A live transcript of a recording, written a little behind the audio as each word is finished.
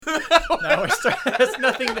No, that's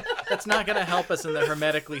nothing. That's not going to help us in the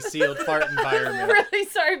hermetically sealed fart I'm environment. really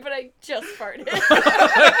sorry, but I just farted.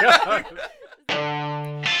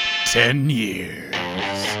 10 years.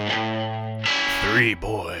 3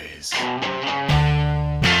 boys.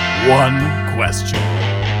 1 question.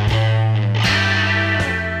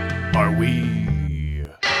 Are we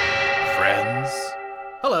friends?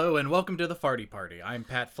 Hello, and welcome to the Farty Party. I'm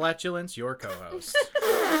Pat Flatulence, your co-host.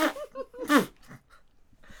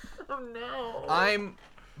 Oh no. I'm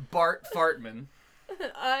Bart Fartman.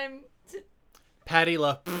 I'm. Patty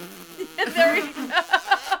La... There you go.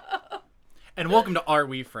 And welcome to Are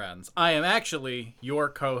We Friends? I am actually your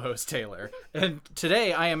co-host, Taylor. And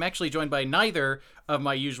today I am actually joined by neither of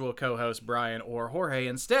my usual co-hosts, Brian or Jorge.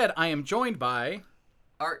 Instead, I am joined by...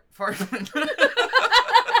 Art Fartman.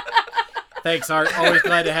 Thanks, Art. Always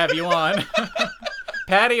glad to have you on.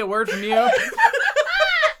 Patty, a word from you?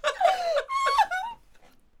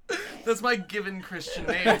 That's my given Christian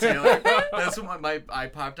name, Taylor. That's what I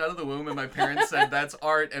popped out of the womb and my parents said that's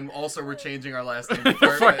Art, and also we're changing our last name to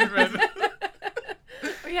Fartman.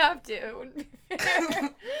 We have to.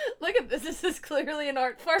 Look at this. This is clearly an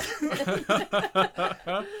art fart.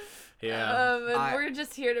 Yeah. And we're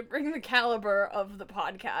just here to bring the caliber of the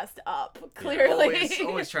podcast up. Clearly.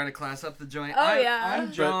 Always trying to class up the joint. Yeah.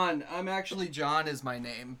 I'm John. I'm actually John is my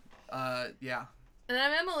name. Yeah. And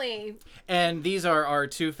I'm Emily. And these are our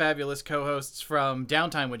 2 fabulous co-hosts from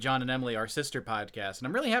Downtime with John and Emily, our sister podcast. And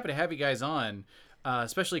I'm really happy to have you guys on,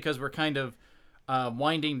 especially because we're kind of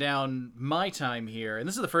winding down my time here. And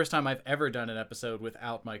this is the first time I've ever done an episode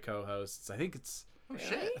without my co-hosts. I think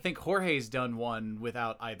Jorge's done one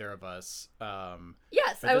without either of us.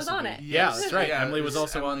 Yes, but I was this will on be- it. Yeah, that's right. Yeah, Emily was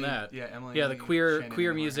also Emily, on that. Yeah, Emily. Yeah, the queer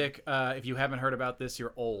Shannon, music. If you haven't heard about this,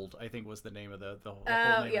 you're old. I think was the name of the whole name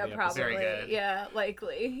Yeah, of the episode. probably. Very good. Yeah,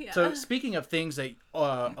 likely. Yeah. So speaking of things that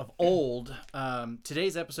of old,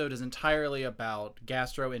 today's episode is entirely about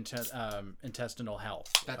gastrointestinal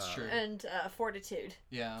health. That's true. And fortitude.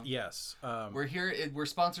 Yeah. Yes. We're here. We're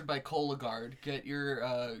sponsored by Cologuard. Get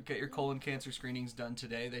your colon cancer screenings done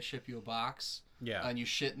today. They ship you a box. Yeah. And you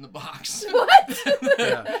shit in the box. What?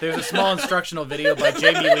 Yeah. There's a small instructional video by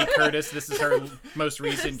Jamie Lee Curtis. This is her most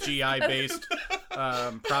recent GI-based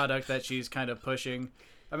product that she's kind of pushing.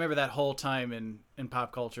 I remember that whole time in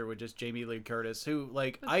pop culture with just Jamie Lee Curtis, who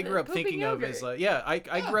I grew up thinking of as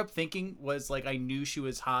I grew up thinking was I knew she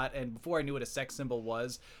was hot, and before I knew what a sex symbol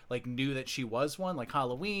was, knew that she was one, like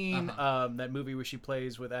Halloween, that movie where she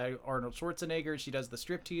plays with Arnold Schwarzenegger, she does the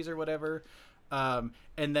striptease or whatever, and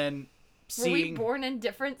then seeing... Were we born in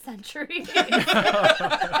different centuries?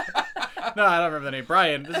 No, I don't remember the name.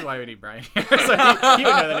 Brian. This is why we need Brian here. So he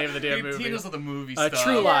would know the name of the damn movie. He knows all the movie stuff.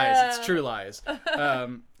 True Lies. Yeah. It's True Lies.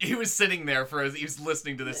 He was sitting there he was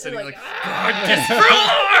listening to this, sitting Like, God, just True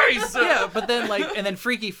Lies! Yeah, but then and then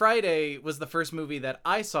Freaky Friday was the first movie that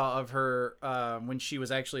I saw of her when she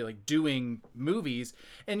was actually doing movies,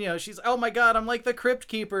 and she's, oh my God, I'm like the Crypt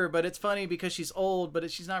Keeper, but it's funny because she's old, but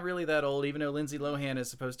she's not really that old, even though Lindsay Lohan is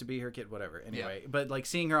supposed to be her kid, whatever. Anyway, but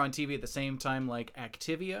seeing her on TV at the same time,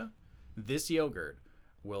 Activia, this yogurt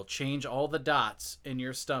will change all the dots in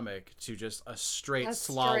your stomach to just a straight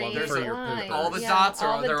slalom straight for your line. poop. All the dots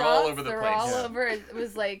are they're all over the they're place. all Yeah. over. It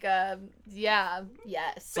was yes.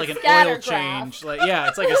 It's like an Scatter oil graph. change.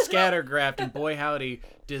 It's like a scatter graph, and boy howdy,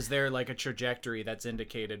 is there a trajectory that's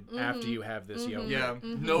indicated after you have this yogurt. Yeah,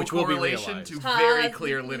 no Which will be correlation realized. to very Positive,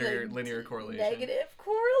 clear linear correlation. Negative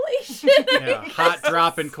correlation. Yeah, hot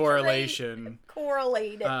drop in correlation.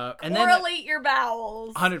 Correlated. And then- Correlate your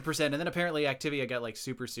bowels. 100%. And then apparently Activia got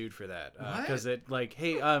super sued for that. Because it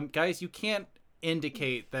hey, guys, you can't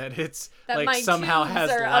indicate that it's That my somehow tubes has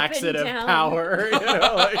are up and laxative down. power.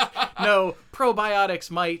 No, probiotics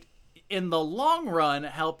might in the long run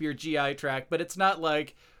help your GI tract, but it's not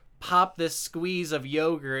pop this squeeze of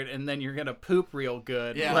yogurt and then you're gonna poop real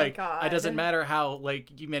good. Yeah. Oh my God. It doesn't matter how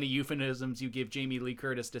many euphemisms you give Jamie Lee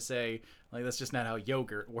Curtis to say that's just not how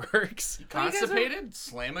yogurt works. Constipated?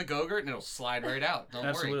 Slam a Go-Gurt and it'll slide right out. Don't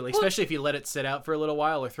Absolutely, worry. especially if you let it sit out for a little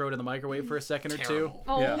while or throw it in the microwave for a second or two. Terrible.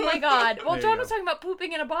 Oh Yeah. my God. Well, There you John go. was talking about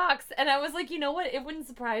pooping in a box, and I was like, you know what? It wouldn't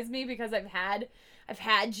surprise me because I've had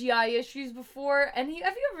GI issues before. And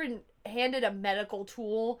have you ever handed a medical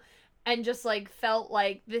tool and just felt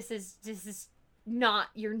like this is not,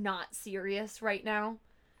 you're not serious right now?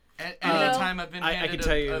 Anytime I've been I handed can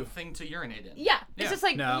tell you- a thing to urinate in. Yeah, it's Yeah. just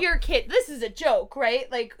like, No. you're a kid. This is a joke, right?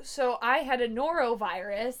 So I had a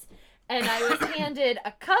norovirus, and I was handed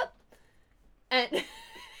a cup, and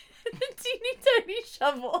teeny tiny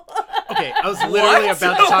shovel. Okay, I was literally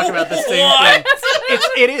about to talk about the same thing.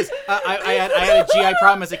 It is. I had a GI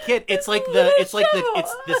problem as a kid. It's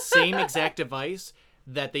the same exact device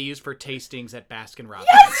that they use for tastings at Baskin Robbins.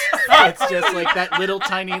 Yes! It's just like that little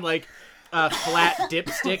tiny flat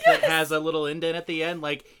dipstick that has a little indent at the end.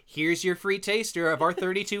 Like, here's your free taster of our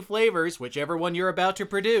 32 flavors, whichever one you're about to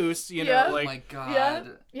produce. You know, Yeah. Oh my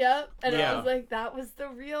god. Yeah. And Yeah. I was like, that's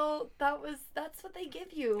what they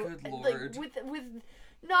give you. Good Like, lord. with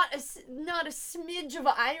not a smidge of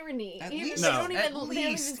irony. At Even- least, they don't even, at they don't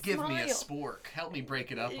least even give me a smile. spork. Help me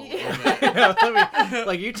break it up a little Yeah. bit. Yeah,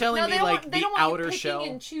 like you're telling No, me they like don't, the they don't want outer you picking shell.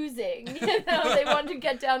 and choosing. You know, they want to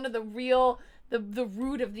get down to the real, the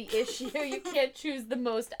root of the issue. You can't choose the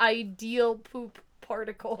most ideal poop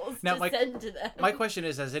particles Now, to send to them. My question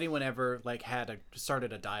is, has anyone ever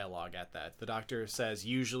started a dialogue at that? The doctor says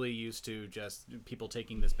usually used to just people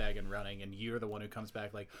taking this bag and running, and you're the one who comes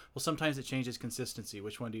back like, well, sometimes it changes consistency.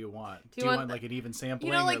 Which one do you want? Do you want like an even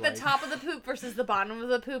sampling? You know, or, like the top of the poop versus the bottom of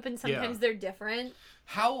the poop, and sometimes they're different.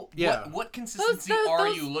 How? Yeah. What consistency Those are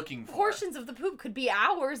you looking for? Portions of the poop could be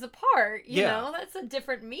hours apart. You Yeah. know, that's a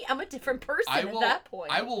different me. I'm a different person at that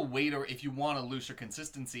point. I will wait, or if you want a looser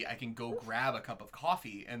consistency, I can go grab a cup of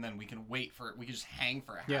coffee, and then we can wait for it. We can just hang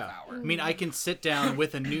for a half hour. I mean, I can sit down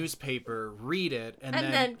with a newspaper, read it, and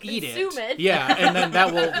then eat consume it. Yeah, and then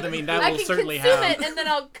that will. I mean, that I will can certainly consume have. it, and then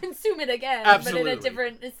I'll consume it again, Absolutely. but in a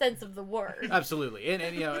different sense of the word. Absolutely,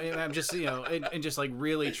 and you know, and I'm just and just like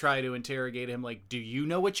really try to interrogate him. Like, do you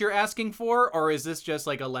know what you're asking for, or is this just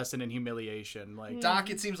like a lesson in humiliation? Like, Doc,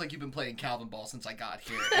 it seems like you've been playing Calvin Ball since I got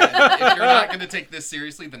here. And if you're not going to take this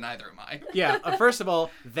seriously, then neither am I. yeah. First of all,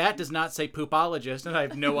 that does not say poopologist, and I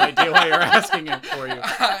have no idea why you're asking it for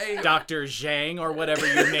you, Dr. Zhang or whatever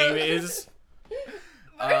your name is.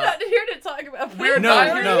 We're not here to talk about We're poop. not-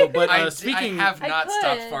 Are no, we? but I speaking, have I not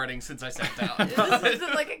stopped could. farting since I sat down. This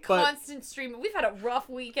is like a But- constant stream. We've had a rough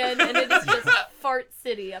weekend, and it is just fart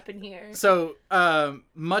city up in here. So,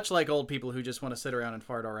 much like old people who just want to sit around and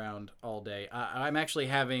fart around all day, I'm actually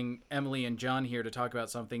having Emily and John here to talk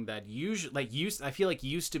about something that I feel like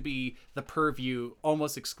used to be the purview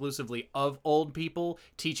almost exclusively of old people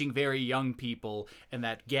teaching very young people, and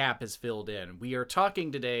that gap is filled in. We are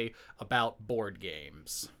talking today about board games.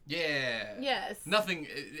 Yeah. Yes.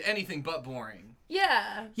 Anything but boring.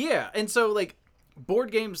 Yeah. Yeah, and so like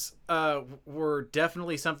board games were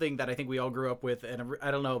definitely something that I think we all grew up with, and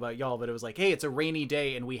I don't know about y'all, but it was like, hey, it's a rainy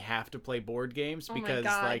day and we have to play board games Oh my because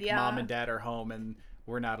God, like yeah. mom and dad are home and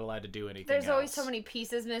we're not allowed to do anything There's always else. so many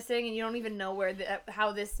pieces missing, and you don't even know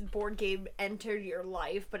how this board game entered your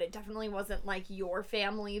life. But it definitely wasn't like your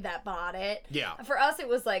family that bought it. Yeah. For us, it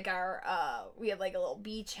was like we had like a little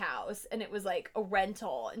beach house, and it was like a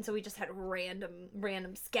rental, and so we just had random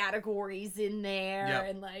categories in there, Yep.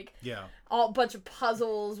 and like Yeah. a bunch of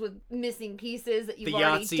puzzles with missing pieces that you've The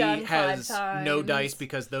already done Yahtzee 5 has times. no dice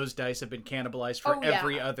because those dice have been cannibalized for Oh, yeah.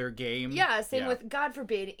 every other game. Yeah, same with, God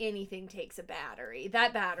forbid, anything takes a battery.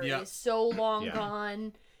 That battery Yeah. is so long Yeah.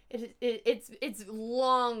 gone. It's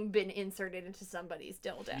long been inserted into somebody's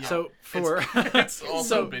dildo. So for It's also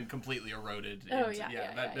So- been completely eroded. Oh, into-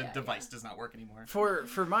 yeah, that yeah, device does not work anymore.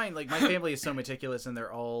 for mine, like my family is so meticulous and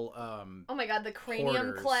they're all oh my God, the cranium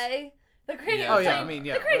Hoarders. clay. The cranium Yeah. clay. Oh, yeah, I mean,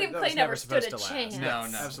 yeah, the cranium that clay was never never stood supposed a to last. chance. No,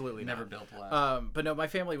 Yes, no, absolutely never not. built to last. But no, my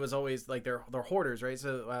family was always like they're hoarders, right?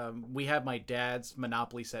 So we had my dad's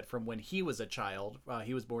Monopoly set from when he was a child.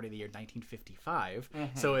 He was born in the year 1955,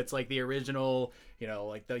 so it's like the original,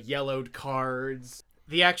 like the yellowed cards.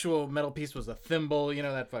 The actual metal piece was a thimble,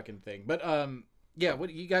 that fucking thing. But yeah, what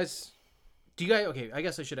do you guys? Okay, I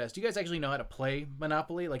guess I should ask. Do you guys actually know how to play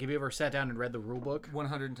Monopoly? Like, have you ever sat down and read the rule book?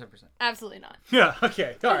 110%. Absolutely not. Yeah.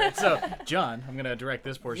 Okay. All right. So, John, I'm gonna direct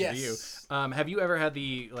this portion to you. Yes. Have you ever had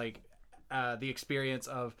the experience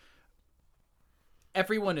of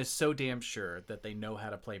everyone is so damn sure that they know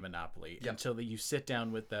how to play Monopoly until you sit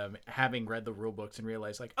down with them, having read the rule books, and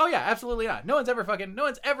realize like, oh yeah, absolutely not. No one's ever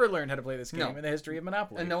learned how to play this game No. in the history of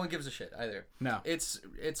Monopoly. And no one gives a shit either. No. It's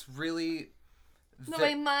really The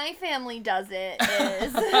way my family does it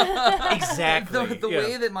is. Exactly. the Yeah.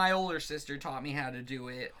 way that my older sister taught me how to do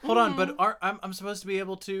it. Hold on, but I'm supposed to be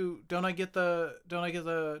able to? Don't I get the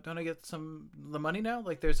money now?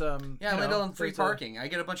 Like there's Yeah, I land on free there's parking. I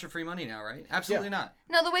get a bunch of free money now, right? Absolutely not.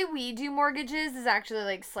 No, the way we do mortgages is actually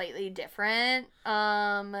like slightly different.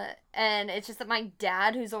 And it's just that my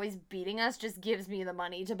dad, who's always beating us, just gives me the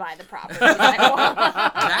money to buy the property I want.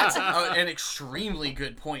 That's an extremely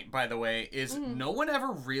good point, by the way, is no one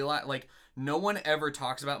ever no one ever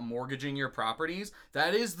talks about mortgaging your properties.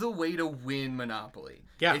 That is the way to win Monopoly.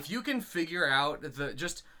 Yeah. If you can figure out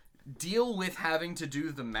deal with having to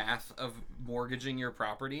do the math of mortgaging your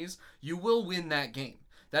properties, you will win that game.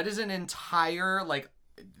 That is an entire, like,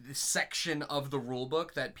 section of the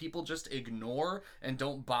rulebook that people just ignore and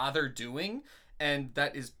don't bother doing, and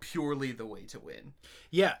that is purely the way to win.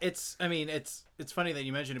 Yeah, it's funny that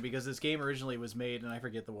you mentioned it, because this game originally was made, and I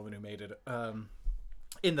forget the woman who made it,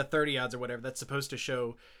 in the 30 odds or whatever. That's supposed to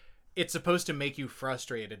show, it's supposed to make you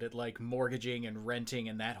frustrated at, like, mortgaging and renting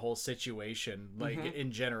and that whole situation, like,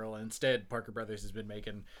 in general. And instead, Parker Brothers has been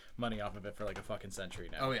making money off of it for, like, a fucking century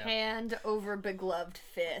now. Oh, yeah. Hand over begloved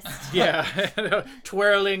fist. Yeah.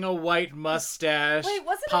 Twirling a white mustache. Wait,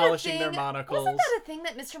 polishing their monocles. Wasn't that a thing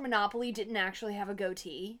that Mr. Monopoly didn't actually have a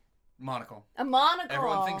goatee? Monocle. A monocle.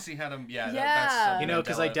 Everyone thinks he had a... Yeah. Yeah. That's You know,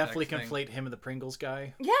 because I Mandela definitely effect conflate him and the Pringles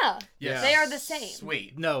guy. Yeah. Yes. They are the same.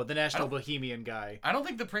 Sweet. No, the National Bohemian guy. I don't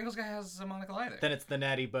think the Pringles guy has a monocle either. Then it's the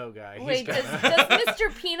Natty Bow guy. Wait, He's does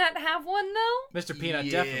Mr. Peanut have one, though? Mr. Peanut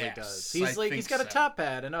definitely Yes, does. I He's like, think he's got a so. top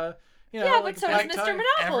hat and a, you know, Yeah, like but so a does black Mr. tie.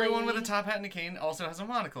 Monopoly. Everyone with a top hat and a cane also has a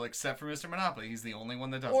monocle, except for Mr. Monopoly. He's the only one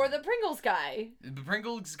that doesn't. Or the Pringles guy. The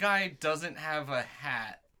Pringles guy doesn't have a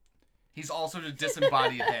hat. He's also a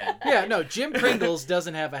disembodied head. Yeah, no, Jim Pringles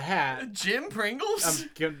doesn't have a hat. Jim Pringles?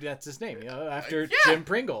 That's his name, you know, after Yeah. Jim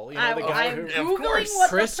Pringle. You know, the guy I'm who... Of Googling course. what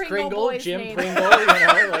Chris the Pringle Kringle, boy's Jim name Pringle, you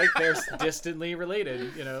know, like they're distantly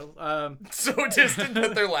related, you know. So distant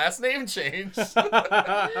that their last name changed.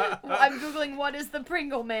 I'm Googling what is the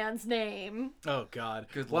Pringle man's name. Oh, God.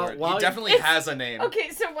 Good Well, lord. while He definitely It's- has a name. Okay,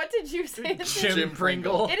 so what did you say? Jim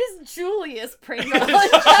Pringle. It is Julius Pringle.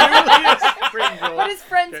 Julius Pringle. But his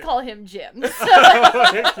friends call him Jim.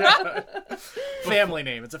 Family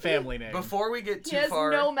name. It's a family name. Before we get He too has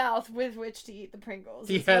far... no mouth with which to eat the Pringles.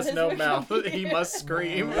 He is what has his no mouth. Wikipedia He must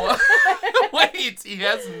scream. What? Wait, he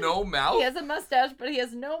has no mouth? He has a mustache, but he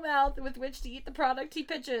has no mouth with which to eat the product he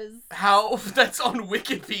pitches. How? That's on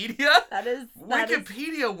Wikipedia? That is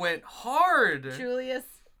Wikipedia went hard. Julius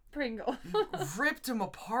Pringle. Ripped him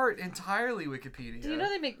apart entirely, Wikipedia. Do you know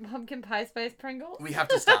they make pumpkin pie spice Pringles? We have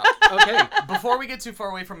to stop. Okay. Before we get too far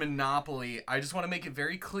away from Monopoly, I just want to make it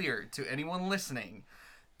very clear to anyone listening,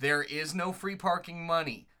 there is no free parking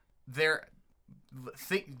money.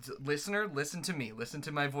 Listener, listen to me. Listen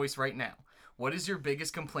to my voice right now. What is your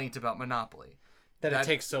biggest complaint about Monopoly? That it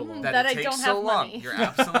takes so long. That That it I takes don't so have long. money. You're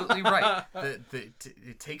absolutely right.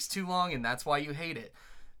 It takes too long, and that's why you hate it.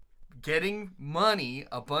 Getting money,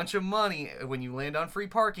 a bunch of money, when you land on free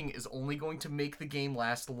parking is only going to make the game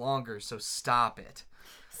last longer, so stop it.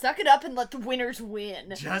 Suck it up and let the winners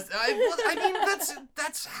win. I mean,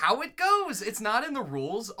 that's how it goes. It's not in the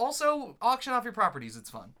rules. Also, auction off your properties. It's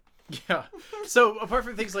fun. Yeah. So apart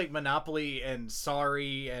from things like Monopoly and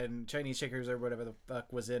Sorry and Chinese Checkers or whatever the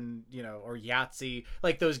fuck was in, you know, or Yahtzee,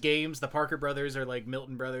 like those games, the Parker Brothers or like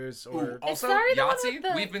Milton Brothers or... Also, Sorry the one Yahtzee. with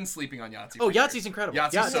the- We've been sleeping on Yahtzee. Oh, for years. Yahtzee's incredible.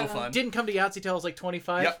 Yahtzee's so Yeah. fun. Didn't come to Yahtzee till I was like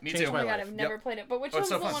 25. Yep, me Changed too. my Oh my god, life. I've never Yep. played it. But which Oh, it's one's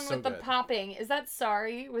so the fun. one So with the good. popping? Is that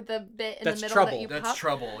Sorry with the bit in That's the middle Trouble. that you That's pop?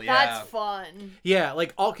 Trouble. Yeah. That's fun. Yeah,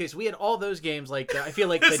 like okay, so we had all those games. Like I feel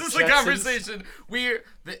like This the is Jetsons... the conversation.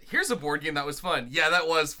 Here's a board game that was fun. Yeah, that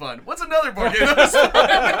was fun. What's another board game that was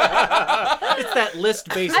fun? It's that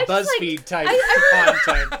list-based I just, like, BuzzFeed type I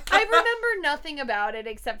content. I remember nothing about it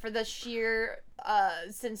except for the sheer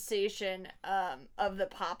sensation of the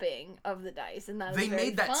popping of the dice, and that was They very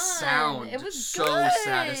made that fun. sound It was so good.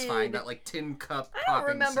 satisfying. That like tin cup. I don't popping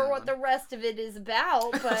remember what the sound. rest of it is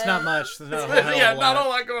about, but It's not much. There's not a hell Yeah, of a not a lot.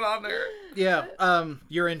 lot going on there. Yeah,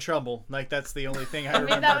 you're in trouble. Like that's the only thing I I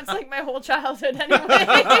remember. mean, that was like my whole childhood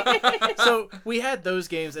anyway. So we had those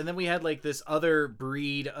games, and then we had like this other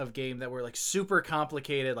breed of game that were like super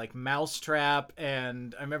complicated, like Mousetrap,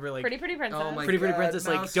 and I remember like Pretty Princess. Oh my Pretty God, Princess,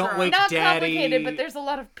 like Mousetrap. Don't Wake Not Daddy. complicated, but there's a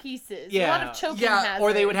lot of pieces. Yeah. A lot of choking Yeah, hazards.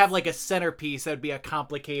 Or they would have like a centerpiece that would be a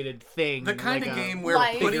complicated thing. The kind like of a game where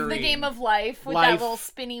life, putting the game of life with Life. that little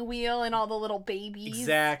spinny wheel and all the little babies.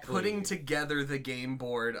 exactly putting together the game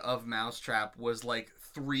board of Mousetrap was like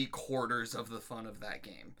 3/4 of the fun of that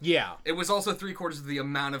game. Yeah. It was also 3/4 of the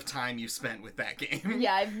amount of time you spent with that game.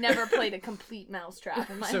 Yeah, I've never played a complete Mousetrap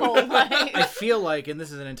in my So- whole life. I feel like, and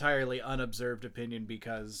this is an entirely unobserved opinion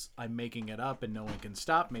because I'm making it up and no one can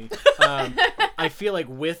stop me. I feel like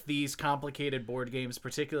with these complicated board games,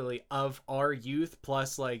 particularly of our youth,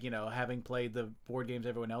 plus like, you know, having played the board games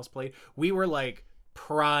everyone else played, we were like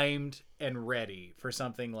primed and ready for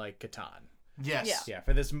something like Catan. Yes. Yeah,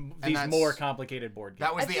 for these that's- more complicated board games.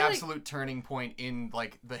 That was I the feel like- absolute turning point in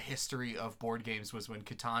like the history of board games was when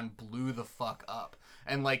Catan blew the fuck up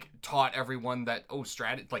and like taught everyone that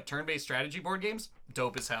turn-based strategy board games,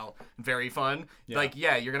 dope as hell, very fun. Yeah. Like,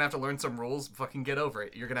 yeah, you're gonna have to learn some rules. Fucking get over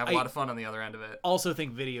it. You're gonna have a lot of fun on the other end of it. Also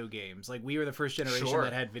think video games. Like, we were the first generation Sure.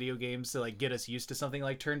 that had video games to like get us used to something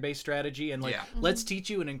like turn-based strategy, and like Yeah. let's teach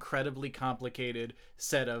you an incredibly complicated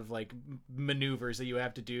set of like maneuvers that you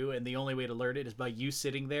have to do, and the only way to learn it is by you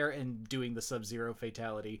sitting there and doing the Sub-Zero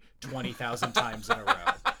fatality 20,000 times in a row.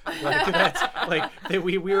 Like, that's like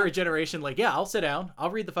we were a generation like, yeah, I'll sit down, I'll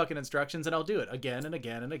read the fucking instructions, and I'll do it again and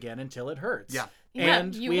again and again until it hurts. Yeah.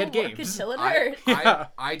 And you we had will work games. until it I, hurts.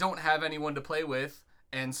 I don't have anyone to play with,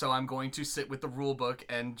 and so I'm going to sit with the rule book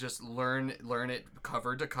and just learn it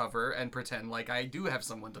cover to cover and pretend like I do have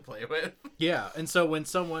someone to play with. Yeah, and so when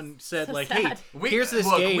someone said So like, sad. hey, here's this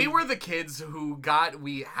game. We were the kids who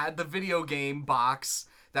we had the video game box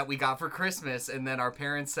that we got for Christmas, and then our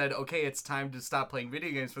parents said, okay, it's time to stop playing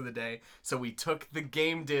video games for the day. So we took the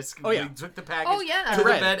game disc, Oh, yeah. we took the package yeah. to the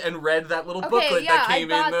Read. bed and read that little Okay, booklet yeah, that came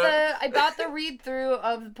in the... I bought the read through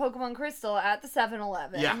of Pokemon Crystal at the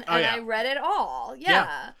 7-Eleven, Yeah. and Oh, yeah. I read it all.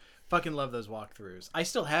 Yeah. Fucking love those walkthroughs. I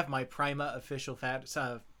still have my Prima official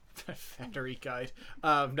Fattery guide.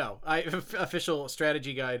 Official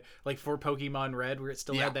strategy guide, like for Pokemon Red, where it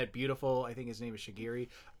still Yeah. had that beautiful, I think his name is Shigiri,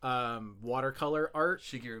 watercolor art.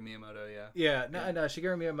 Shigeru Miyamoto, yeah. Yeah, no,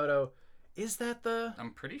 Shigeru Miyamoto. Is that the...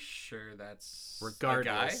 I'm pretty sure that's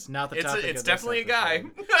Regardless, a guy. not the It's topic of It's this definitely a guy.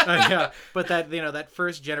 episode. Yeah, but that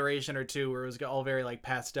first generation or two where it was all very like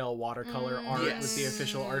pastel watercolor art was the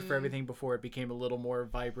official art for everything before it became a little more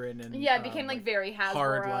vibrant and Yeah, it became like very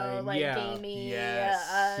hard Hasbro, line, like yeah. gamey.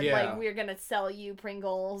 Yes. Yeah. Like we're gonna sell you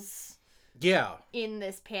Pringles yeah. in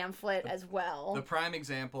this pamphlet as well. The prime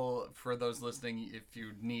example for those listening, if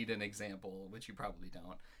you need an example, which you probably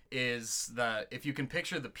don't, is if you can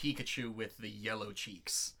picture the Pikachu with the yellow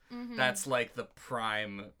cheeks. Mm-hmm. That's like the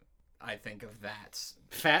prime, I think, of that.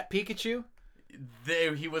 Fat Pikachu.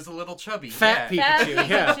 He was a little chubby. Fat yeah. Pikachu.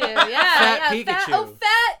 Yeah. Yeah, Fat yeah, Pikachu.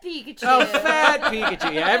 Fat Pikachu. Oh, Fat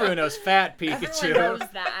Pikachu. Yeah, everyone knows Fat Pikachu. Everyone knows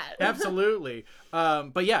that. Absolutely.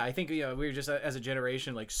 But yeah, I think we were just as a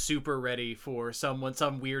generation like super ready for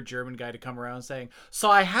some weird German guy to come around saying, "So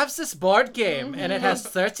I have this board game and it has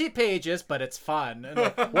 30 pages, but it's fun. And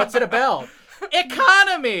like, what's it about?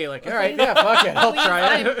 Economy." Like, all right, yeah, fuck it, I'll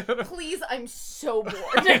try it. Please, I'm so bored.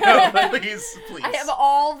 please. I have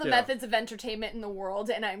all the Yeah. methods of entertainment in the world,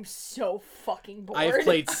 and I'm so fucking bored. I have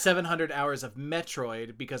played 700 hours of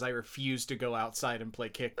Metroid because I refuse to go outside and play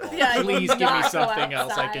kickball. Yeah, I will Please give me not go something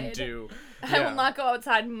else I can outside. do. I Yeah. will not go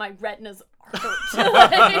outside and my retinas hurt.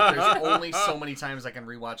 There's only so many times I can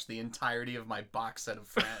rewatch the entirety of my box set of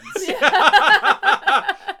Friends.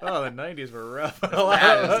 Oh, the 90s were rough.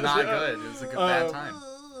 That is not good. It was a good bad time.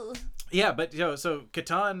 Yeah, but so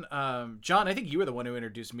Catan, John, I think you were the one who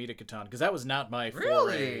introduced me to Catan because that was not my foray.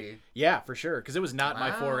 Really? Yeah, for sure. Because it was not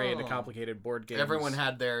my foray into Wow. complicated board games. Everyone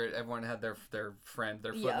had their friend,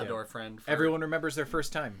 their foot in Yeah. the door friend. Everyone remembers their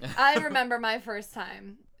first time. I remember my first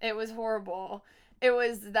time. It was horrible. It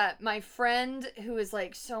was that my friend, who is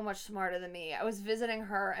like so much smarter than me, I was visiting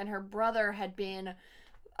her, and her brother had been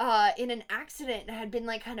in an accident and had been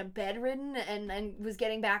like kind of bedridden and was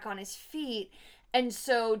getting back on his feet. And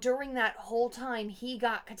so during that whole time, he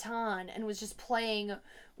got Catan and was just playing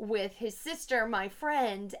with his sister, my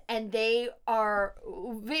friend, and they are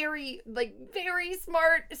very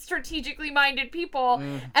smart, strategically minded people.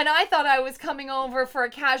 And I thought I was coming over for a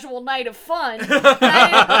casual night of fun. And I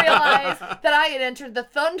didn't realize that I had entered the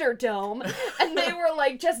Thunderdome, and they were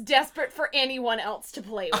like just desperate for anyone else to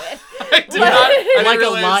play with. I didn't Like a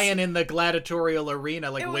realize- lion in the gladiatorial arena,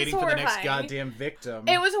 like It was waiting for the next horrifying. goddamn victim.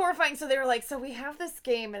 It was horrifying. So they were like, "So we have this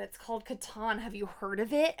game, and it's called Catan. Have you heard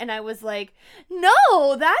of it?" And I was like,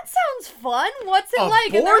 "No, that sounds fun. What's it A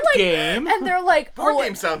like?" And board they're like, game? And they're like, Board "Oh,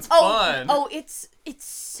 game sounds oh, fun." Oh, it's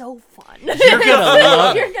so fun. You're gonna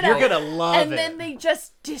love You're it. gonna- You're gonna love and it. then they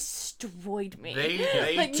just destroyed me.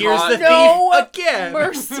 They Like, Here's taught, the no thief again.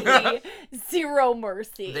 mercy, zero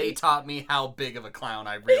mercy. they taught me how big of a clown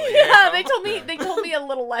I really Yeah, am. they told me a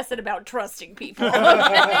little lesson about trusting people.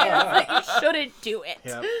 That you shouldn't do it.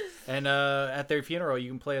 Yeah. And at their funeral, you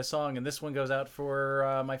can play a song, and this one goes out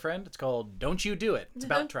for my friend. It's called "Don't You Do It." It's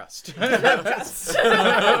about trust.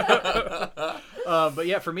 But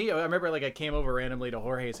yeah, for me, I remember like I came over randomly to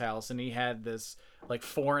Jorge's house, and he had this like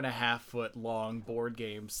 4.5 foot long board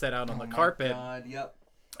game set out on the carpet, God, yep.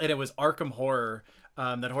 and it was Arkham Horror.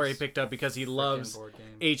 That Jorge picked up because he loves board game.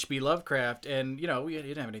 H.P. Lovecraft, and you know, he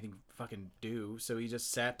didn't have anything to fucking do, so he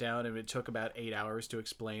just sat down, and it took about 8 hours to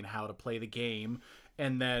explain how to play the game.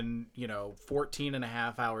 And then, 14 and a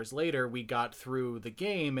half hours later, we got through the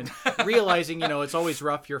game and realizing, it's always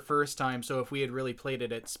rough your first time. So if we had really played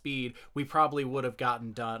it at speed, we probably would have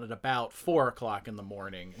gotten done at about 4 o'clock in the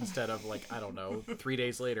morning instead of 3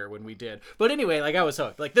 days later when we did. But anyway, I was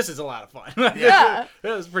hooked. This is a lot of fun. Yeah. It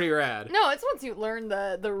was pretty rad. No, it's once you learn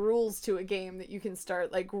the rules to a game that you can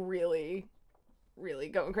start really, really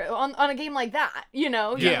going crazy on a game like that. You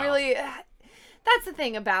Yeah. really. That's the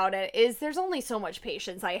thing about it, is there's only so much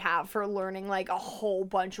patience I have for learning a whole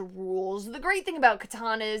bunch of rules. The great thing about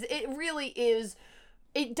Catan is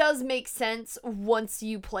it does make sense once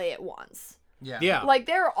you play it once. Yeah.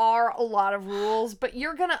 There are a lot of rules, but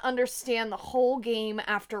you're gonna understand the whole game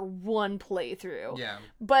after one playthrough. Yeah.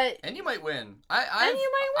 And you might win. you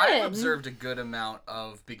might win. I've observed a good amount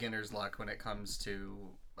of beginner's luck when it comes to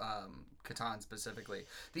Catan specifically.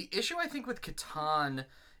 The issue I think with Catan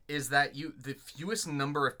is that the fewest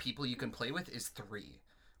number of people you can play with is 3,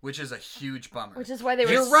 which is a huge bummer. Which is why they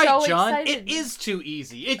were You're so right, John. excited. It is too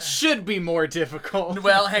easy. It should be more difficult.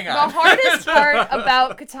 Well, hang The on. hardest part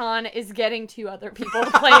about Catan is getting 2 other people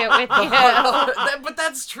to play it with you. But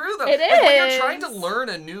that's true, though. It When you're is. trying to learn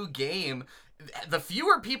a new game, the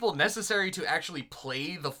fewer people necessary to actually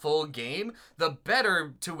play the full game, the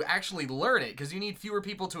better to actually learn it, because you need fewer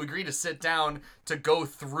people to agree to sit down to go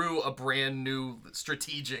through a brand new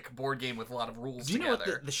strategic board game with a lot of rules Do you together.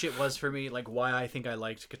 know what the shit was for me? Why I think I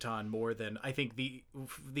liked Catan more than I think the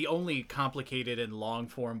only complicated and long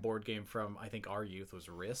form board game from I think our youth was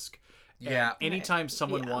Risk. Yeah. And anytime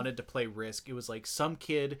someone Yeah. wanted to play Risk, it was some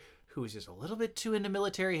kid who was just a little bit too into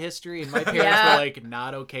military history, and my parents Yeah. were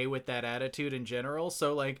not okay with that attitude in general.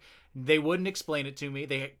 So they wouldn't explain it to me.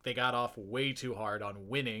 They got off way too hard on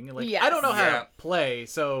winning. Yes. I don't know how Yeah. to play,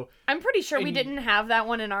 so I'm pretty sure we And- didn't have that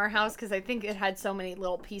one in our house because I think it had so many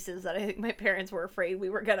little pieces that I think my parents were afraid we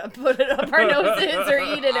were gonna put it up our noses or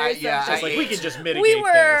eat it or something. yeah, just I we ate- can just mitigate we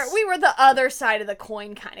this. were the other side of the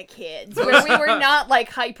coin kind of kids where we were not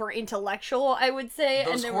hyper intellectual, I would say.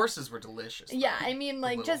 Those and there horses were delicious. Yeah, though. I mean, The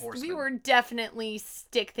little we horsemen. were definitely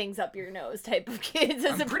stick things up your nose type of kids.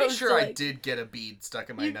 As I'm pretty opposed sure to, I did get a bead stuck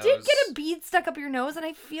in my You nose. did get a bead stuck up your nose, and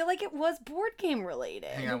I feel like it was board game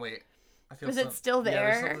related. Hang on, wait. I feel Was it still Yeah,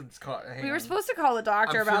 there's there? something's caught. Hang We were on. supposed to call the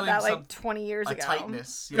doctor I'm about that feeling 20 years a ago.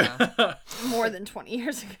 tightness. Yeah. More than 20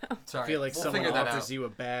 years ago. Sorry. I feel like we'll someone figure that offers out. you a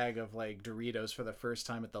bag of Doritos for the first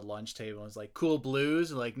time at the lunch table and is cool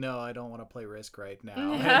blues, and no, I don't want to play Risk right now.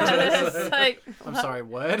 Yeah, it's I'm sorry,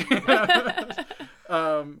 what?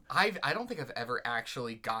 I don't think I've ever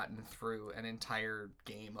actually gotten through an entire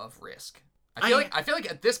game of Risk. I feel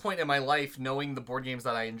like at this point in my life, knowing the board games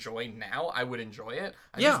that I enjoy now, I would enjoy it.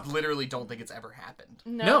 I just literally don't think it's ever happened.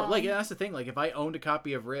 No, that's the thing. If I owned a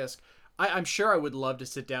copy of Risk, I'm sure I would love to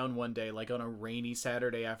sit down one day, on a rainy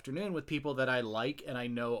Saturday afternoon with people that I like and I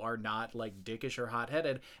know are not dickish or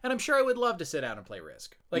hot-headed, and I'm sure I would love to sit down and play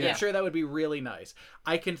Risk. Yeah. I'm sure that would be really nice.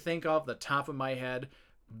 I can think off the top of my head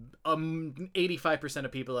 85%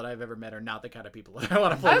 of people that I've ever met are not the kind of people that I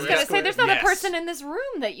want to play I was Risk going to say, with. there's not Yes. a person in this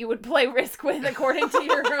room that you would play Risk with, according to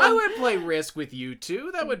your room. I would play Risk with you too.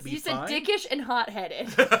 That would be You said fine. dickish and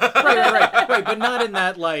hot-headed. right, but not in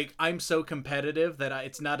that I'm so competitive that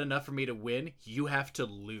it's not enough for me to win. You have to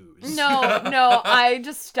lose. No, I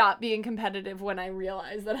just stopped being competitive when I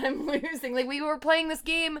realized that I'm losing. We were playing this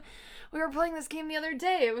game the other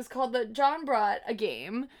day. It was called John brought a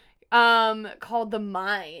game called The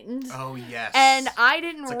Mind. Oh yes. And I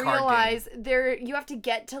didn't It's a card realize you have to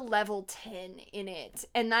get to level 10 in it.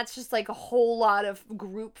 And that's just a whole lot of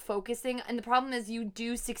group focusing. And the problem is you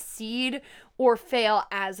do succeed or fail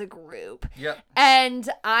as a group. Yep. And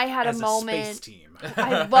I had As a moment. space team.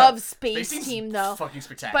 I love Space Team's Team though. fucking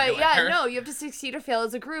spectacular. But yeah, no, you have to succeed or fail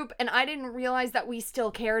as a group, and I didn't realize that we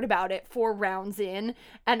still cared about it 4 rounds in,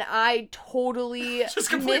 and I totally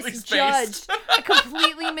Just completely misjudged. spaced. I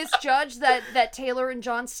completely misjudged that Taylor and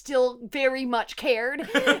John still very much cared,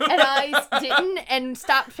 and I didn't, and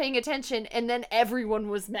stopped paying attention, and then everyone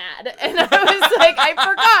was mad, and I was like, I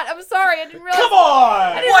forgot. I'm sorry, I didn't realize. Come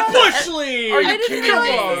on! didn't What bush league? Are you I didn't kidding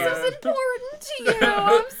realize me? this was important to you.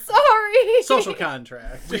 I'm sorry. Social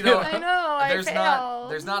contract. You know, I know. there's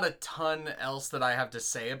failed. there's not a ton else that I have to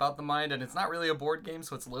say about The Mind, and it's not really a board game,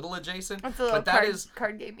 so it's a little adjacent. It's a little but that is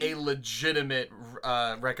card game. a legitimate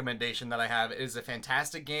recommendation that I have. It is a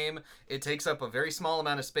fantastic game. It takes up a very small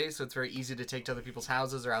amount of space, so it's very easy to take to other people's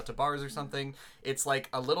houses or out to bars or something. It's like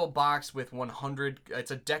a little box with 100.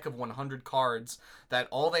 It's a deck of 100 cards that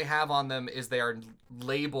all they have on them is they are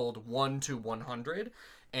labeled 1 to 100.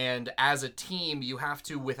 And as a team, you have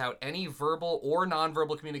to, without any verbal or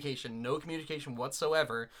nonverbal communication, no communication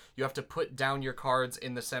whatsoever, you have to put down your cards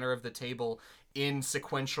in the center of the table in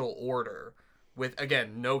sequential order with,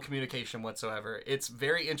 again, no communication whatsoever. It's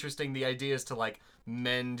very interesting. The idea is to like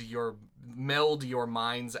meld your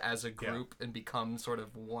minds as a group and become sort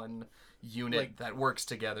of one unit Like, that works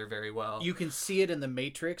together very well. You can see it in the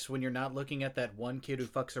Matrix when you're not looking at that one kid who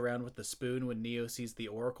fucks around with the spoon when Neo sees the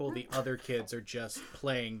Oracle. The other kids are just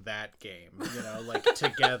playing that game, you know, like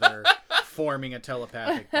together, forming a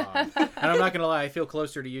telepathic bond. And I'm not gonna lie, I feel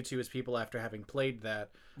closer to you two as people after having played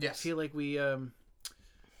that. Yes. I feel like we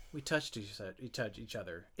touched each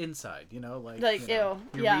other inside, you know, like Like, you know,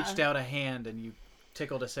 ew, you yeah. reached out a hand and you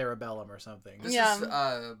tickled a cerebellum or something.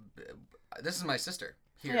 This is my sister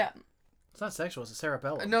here. Yeah. It's not sexual, it's a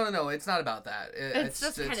cerebellum. No, it's not about that. It's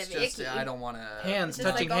just kind of icky. I don't want to. Hands, Just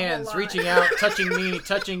touching like a whole hands, lot. reaching out, touching me,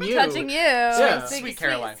 touching you. Touching you. Yeah. Sweet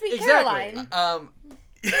Caroline. Sweet Exactly. Caroline.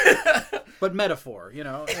 But metaphor, you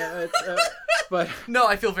know. But No,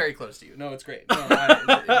 I feel very close to you. No, it's great. No,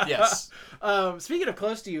 yes. speaking of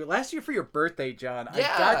close to you, last year for your birthday, John,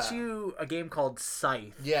 Yeah. I got you a game called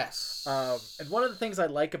Scythe. Yes. And one of the things I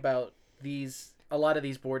like about a lot of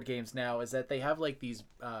these board games now is that they have like these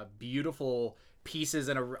beautiful pieces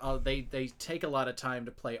and they take a lot of time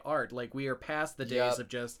to play art. Like we are past the days of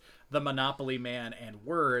just the Monopoly man and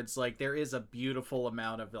words. Like there is a beautiful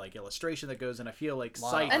amount of like illustration that goes in. I feel like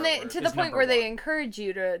Scythe And they, is to the point number where they one. encourage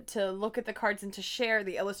you to look at the cards and to share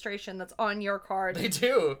the illustration that's on your card. They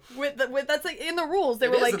do. With that's like in the rules. They It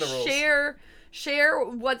were is like in the rules. share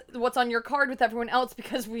what's on your card with everyone else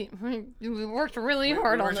because we worked really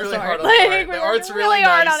hard We on worked this really art. hard on Like, the art. we The worked art's really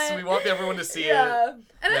hard on nice. it. We want everyone to see Yeah. it.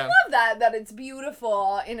 And Yeah. I love that it's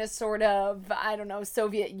beautiful in a sort of, I don't know,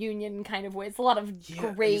 Soviet Union kind of way. It's a lot of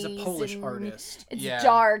grays. He's a Polish and artist. It's Yeah.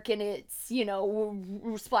 dark and it's,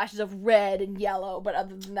 splashes of red and yellow, but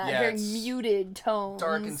other than that, Yeah, very it's muted tones.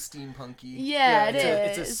 Dark and steampunky. Yeah, it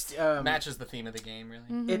it's is. Matches the theme of the game, really.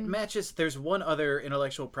 Mm-hmm. It matches. There's one other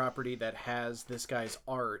intellectual property that has this guy's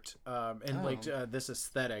art, and like this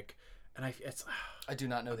aesthetic, and I do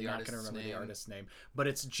not know the I'm not artist's gonna remember name. the artist's name, but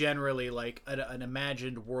it's generally like an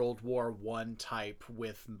imagined World War I type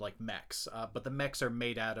with like mechs, but the mechs are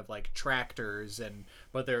made out of like tractors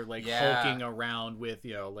but they're like Yeah. hulking around with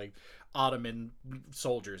like Ottoman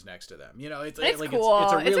soldiers next to them. It's like cool.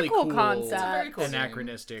 It's a It's a really cool It's a concept. very cool game.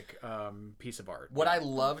 anachronistic piece of art. What I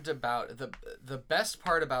loved about the best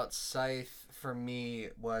part about Scythe for me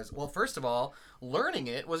was, well, first of all, learning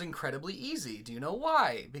it was incredibly easy. Do you know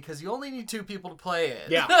why? Because you only need 2 people to play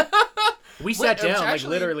it. Yeah. We sat Which down, actually-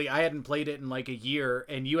 like literally, I hadn't played it in like a year,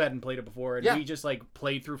 and you hadn't played it before, and Yeah. we just like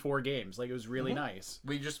played through 4 games. Like it was really nice.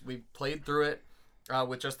 We played through it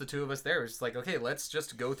with just the 2 of us there. It's like, okay, let's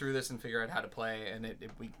just go through this and figure out how to play, and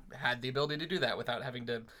we had the ability to do that without having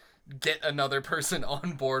to get another person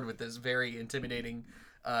on board with this very intimidating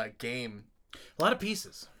game. A lot of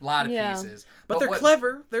pieces, A lot of Yeah. pieces, but they're what-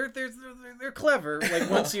 clever. They're clever. Like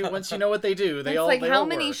once you know what they do, they It's all like they how all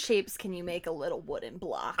many work. shapes can you make a little wooden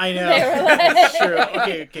block? I know. They were like- It's true.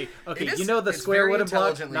 Okay. It is- You know the it's square very wooden block,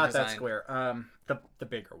 intelligently not that designed. square. The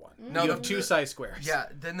bigger one. No, you the- have 2 the- size squares. Yeah,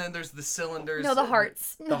 then there's the cylinders. No, the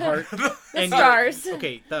hearts. The heart. The and stars.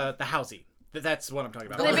 Okay, the housey. That's what I'm talking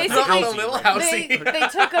about. They The basically- housey, The little right? house. They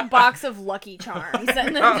took a box of Lucky Charms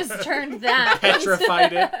and then just turned that.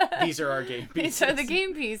 Petrified it. These are our game pieces. These are the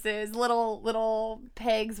game pieces, little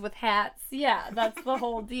pegs with hats. Yeah, that's the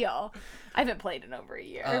whole deal. I haven't played in over a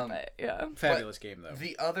year, but yeah. Fabulous game though.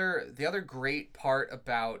 The other great part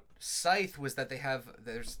about Scythe was that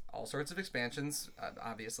there's all sorts of expansions.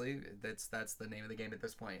 Obviously, that's the name of the game at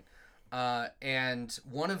this point. And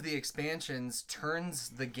one of the expansions turns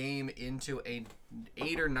the game into a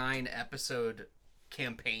 8 or 9 episode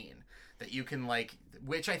campaign that you can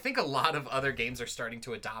which I think a lot of other games are starting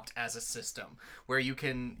to adopt as a system, where you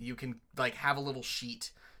can like have a little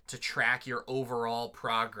sheet to track your overall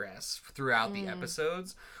progress throughout the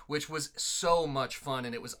episodes, which was so much fun,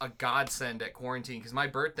 and it was a godsend at quarantine because my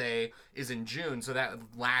birthday is in June, so that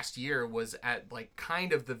last year was at like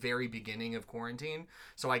kind of the very beginning of quarantine.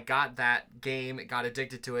 So I got that game, got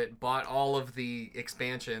addicted to it, bought all of the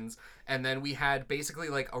expansions, and then we had basically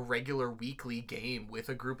like a regular weekly game with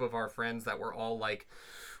a group of our friends that were all like,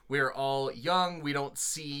 we're all young, we don't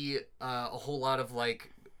see a whole lot of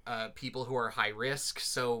like people who are high risk,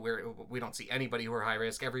 so we don't see anybody who are high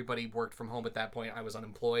risk. Everybody worked from home at that point. I was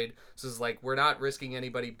unemployed, so it's like we're not risking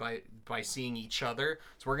anybody by seeing each other.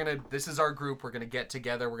 So this is our group. We're gonna get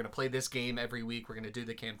together. We're gonna play this game every week. We're gonna do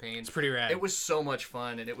the campaign. It's pretty rad. It was so much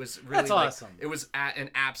fun, and it was really That's awesome. It was an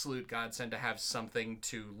absolute godsend to have something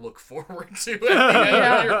to look forward to at the end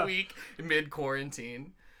of your week mid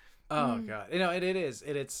quarantine. Oh god, it is.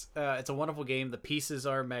 It's a wonderful game. The pieces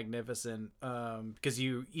are magnificent. Because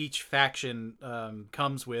each faction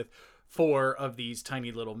comes with 4 of these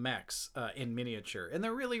tiny little mechs in miniature, and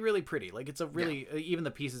they're really, really pretty. Like it's a really even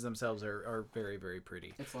the pieces themselves are very, very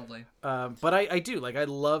pretty. It's lovely. But I do like, I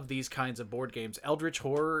love these kinds of board games. Eldritch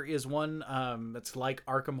Horror is one. It's like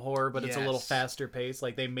Arkham Horror, but it's a little faster paced.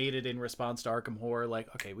 Like they made it in response to Arkham Horror.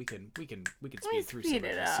 Like, okay, we can speed through some of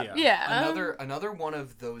this. Yeah. Another one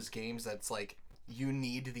of those games that's like you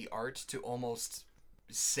need the art to almost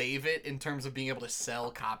save it in terms of being able to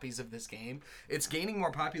sell copies of this game. It's gaining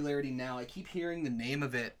more popularity now. I keep hearing the name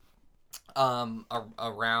of it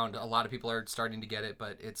around. A lot of people are starting to get it,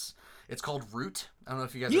 but it's called Root. I don't know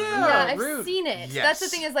if you guys I've Root. seen it. Yes. That's the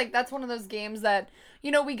thing, is like that's one of those games that,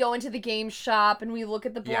 you know, we go into the game shop and we look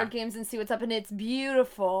at the board games and see what's up, and it's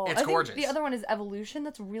beautiful. It's gorgeous. The other one is Evolution.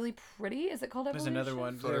 That's really pretty. Is it called Evolution? There's another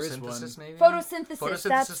one. There is one. Photosynthesis, maybe? Photosynthesis.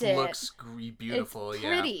 That's it. looks beautiful. It's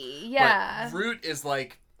pretty. Yeah. But Root is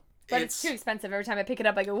like. But it's too expensive. Every time I pick it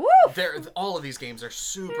up, I go, woo! All of these games are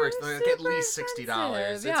super expensive. Like at least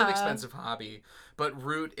 $60. It's an expensive hobby. But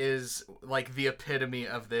Root is like the epitome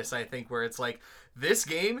of this, I think, where it's like, this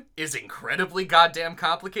game is incredibly goddamn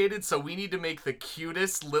complicated, so we need to make the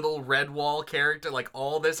cutest little Redwall character. Like,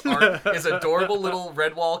 all this art is adorable little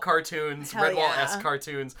Redwall cartoons, Redwall-esque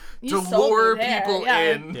cartoons, to lure people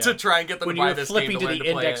in to try and get them to buy this game to learn to play it. When you're flipping to the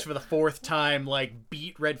index for the 4th time, like,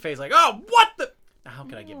 beat red face, like, oh, what the... How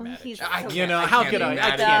can I get mad at you? I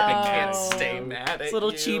can't stay mad at this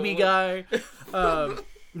little chibi guy.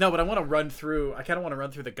 No, but I want to run through. I kind of want to run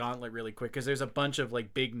through the gauntlet really quick because there's a bunch of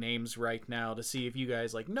like big names right now to see if you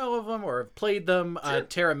guys like know of them or have played them. Sure.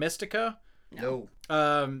 Terra Mystica. No.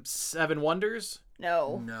 7 Wonders.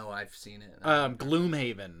 No. No, I've seen it.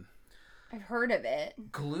 Gloomhaven. I've heard of it.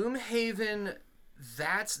 Gloomhaven.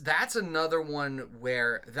 That's another one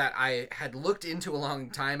that I had looked into a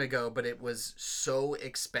long time ago, but it was so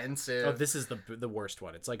expensive. Oh, this is the worst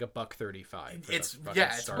one. It's like $135. It's wild.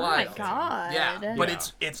 Oh my god. Yeah,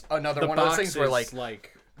 but it's another one of those things where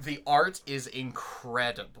like the art is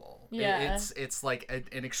incredible. Yeah, it's like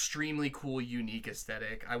an extremely cool, unique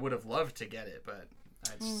aesthetic. I would have loved to get it, but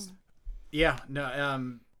I just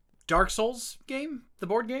Dark Souls game, the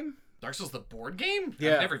board game. Dark Souls, the board game?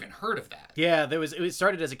 Yeah. I've never even heard of that. Yeah, it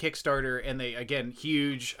started as a Kickstarter, and they, again,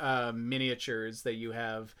 huge miniatures that you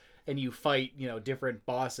have, and you fight, different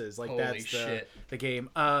bosses. Like, Holy that's shit. the game.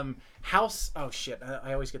 House, oh shit,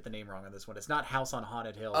 I always get the name wrong on this one. It's not House on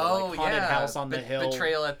Haunted Hill. Oh, like Haunted House on the Hill.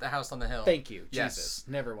 Betrayal at the House on the Hill. Thank you. Yes. Jesus.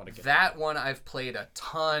 Never want to get that one I've played a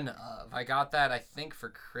ton of. I got that, I think, for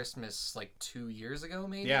Christmas like 2 years ago,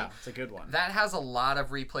 maybe. Yeah, it's a good one. That has a lot of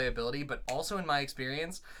replayability, but also in my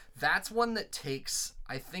experience, that's one that takes,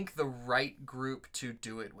 I think, the right group to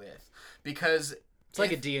do it with. Because it's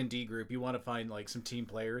like a D&D group. You want to find like some team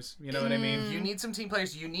players. You know what I mean? You need some team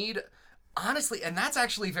players. You need, honestly, and that's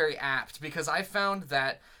actually very apt, because I found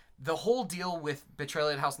that the whole deal with Betrayal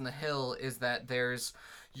at House on the Hill is that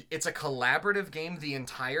it's a collaborative game the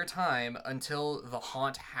entire time until the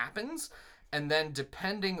haunt happens. And then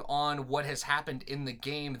depending on what has happened in the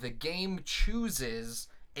game chooses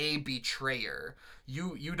a betrayer.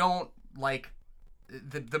 You don't, like,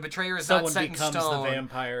 the betrayer is not set in stone. Someone becomes the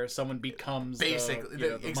vampire. Someone becomes basically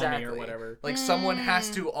the mummy or whatever. Like, someone has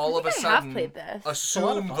to all of a sudden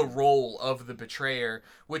assume the role of the betrayer,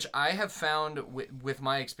 which I have found with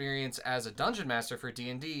my experience as a dungeon master for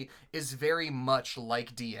D&D is very much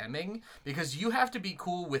like DMing, because you have to be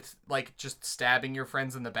cool with like just stabbing your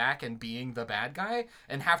friends in the back and being the bad guy,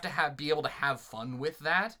 and have to be able to have fun with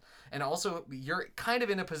that. And also, you're kind of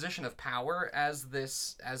in a position of power as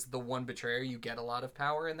the one betrayer. You get a lot of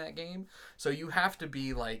power in that game. So you have to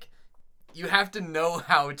be like, you have to know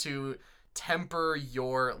how to temper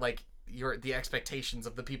the expectations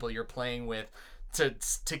of the people you're playing with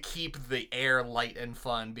to keep the air light and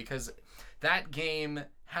fun, because that game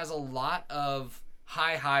has a lot of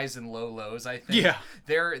high highs and low lows. I think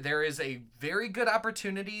there is a very good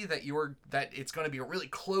opportunity that it's going to be a really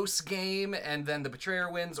close game, and then the betrayer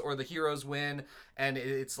wins or the heroes win, and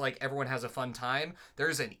it's like everyone has a fun time.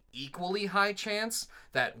 There's an equally high chance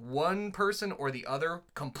that one person or the other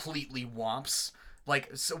completely whomps,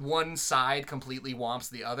 like one side completely whomps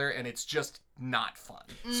the other, and it's just not fun.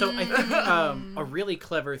 So I think a really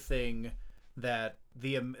clever thing that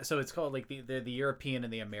so it's called like the European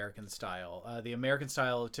and the American style. The American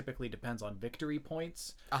style typically depends on victory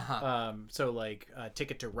points. So like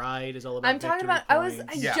Ticket to Ride is all about. I'm talking about. Points.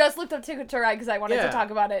 I just looked up Ticket to Ride because I wanted to talk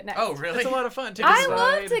about it next. Oh, really? It's a lot of fun. I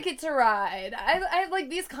love Ticket to Ride. I like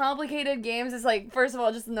these complicated games. It's like, first of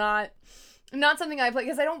all, just not. Not something I play,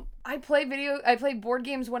 because I play board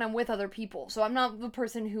games when I'm with other people, so I'm not the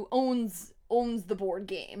person who owns the board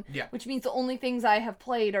game. Yeah. Which means the only things I have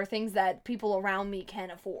played are things that people around me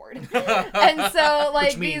can afford. And so, like,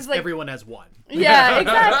 Which means everyone has one. Yeah,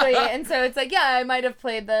 exactly. And so it's like, yeah, I might have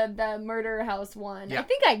played the Murder House one. Yeah. I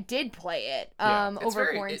think I did play it over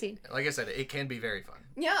quarantine. Like I said, it can be very fun.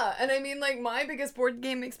 Yeah, and I mean, like, my biggest board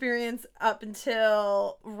game experience up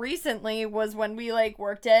until recently was when we, like,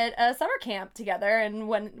 worked at a summer camp together, and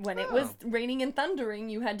when it was raining and thundering,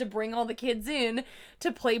 you had to bring all the kids in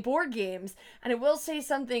to play board games. And I will say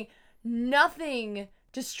something, nothing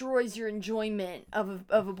destroys your enjoyment of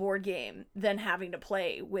a board game than having to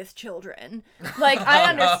play with children. Like, I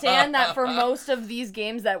understand that for most of these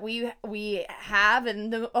games that we have,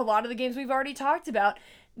 and a lot of the games we've already talked about,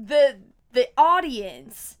 the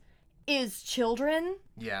audience is children.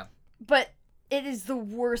 Yeah. But it is the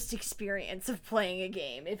worst experience of playing a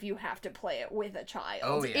game if you have to play it with a child.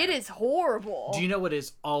 Oh, yeah. It is horrible. Do you know what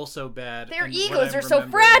is also bad? Their and egos what I'm are so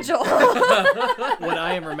remembering- fragile. What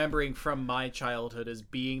I am remembering from my childhood is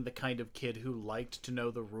being the kind of kid who liked to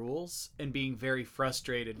know the rules and being very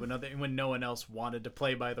frustrated when no one else wanted to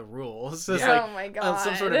play by the rules. It's Yeah. like, Oh my God.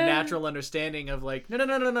 some sort of natural understanding of like,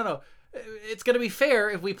 no. It's gonna be fair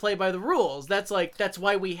if we play by the rules. That's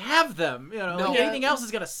why we have them. You know, No. like, anything else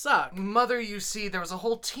is gonna suck. Mother, you see, there was a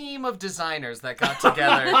whole team of designers that got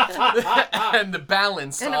together and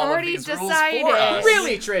balanced And all of already these rules decided. for us.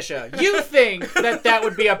 Really, Trisha, you think that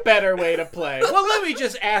would be a better way to play? Well, let me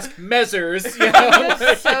just ask Mezzers. You know,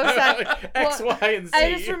 That's so sad. X, Well, Y, and Z.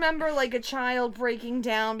 I just remember, like, a child breaking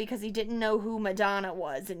down because he didn't know who Madonna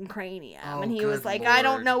was in Cranium. Oh, And he was good like, I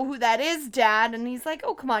don't Lord. know who that is, Dad. And he's like,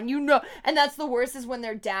 oh, come on, you know. And that's the worst, is when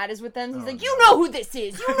their dad is with them. He's like, you know who this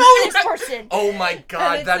is. You know this person. Oh my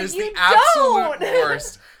god, it's that like, is you the absolute don't.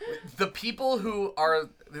 worst. The people who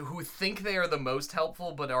think they are the most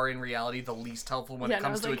helpful but are in reality the least helpful when Yeah, it and I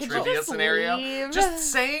comes was to like, a "Could you trivia just scenario. leave?"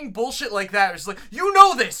 Just saying bullshit like that. It's like, you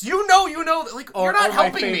know this, you know, like, Or- you're not or my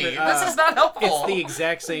helping me. favorite, This is not helpful. It's the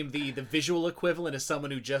exact same. The visual equivalent is someone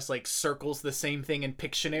who just like circles the same thing in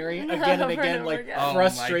Pictionary again and Over and again, over like again. Oh my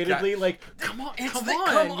frustratedly, like, come on, It's come the- on,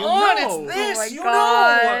 come you on, know. it's this, Oh my you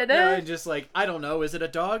God. know. Yeah, and just like, I don't know, is it a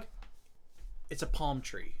dog? It's a palm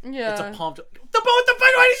tree. Yeah. It's a palm tree. What the fuck?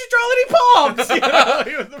 Why did you draw any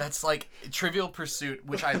palms? You know? That's like Trivial Pursuit,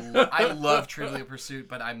 which I love Trivial Pursuit,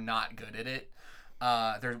 but I'm not good at it.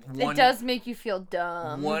 There's one It does make you feel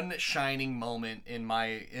dumb. one shining moment in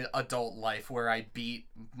my adult life where I beat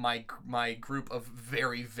my group of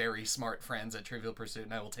very, very smart friends at Trivial Pursuit,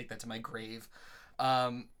 and I will take that to my grave.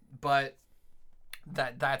 But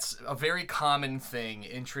that's a very common thing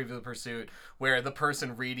in Trivial Pursuit, where the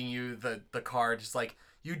person reading you the card is like,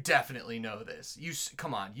 you definitely know this.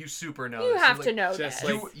 Come on, you super know You this. have It's to like, know Just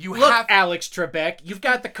this. like, You look, have- Alex Trebek, you've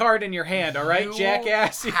got the card in your hand, all right, you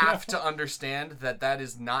jackass? You have know? to understand that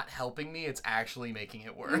is not helping me. It's actually making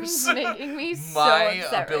it worse. It's making me so My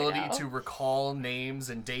upset ability right now. to recall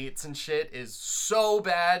names and dates and shit is so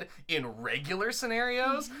bad in regular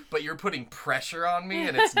scenarios, but you're putting pressure on me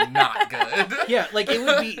and it's not good. Yeah, like it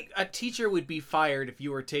would be a teacher would be fired if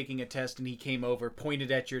you were taking a test and he came over,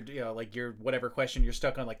 pointed at your, like your whatever question you're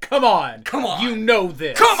stuck on, like, come on, you know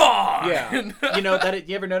this, Come on! Yeah, you know that.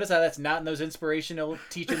 You ever notice how that's not in those inspirational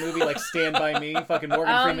teacher movie like Stand By Me? Fucking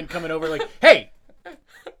Morgan Freeman coming over like, hey,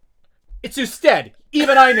 it's Usted.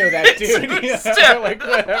 Even I know that, dude. Yeah, like,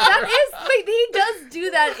 whatever. That is, wait, he does do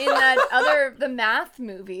that in the math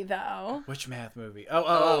movie, though. Which math movie? Good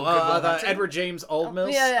Will The Hunting? Edward James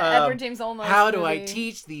Olmos. Yeah, Edward James Olmos How do I movie.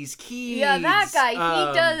 teach these keys? Yeah, that guy.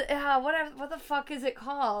 He does. What the fuck is it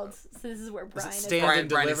called? So this is where Brian is. Stand and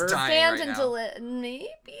Brian is Deliver? dying Stand right and now. deliver. Maybe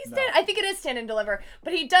stand. I think it is Stand and Deliver.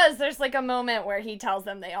 But he does. There's like a moment where he tells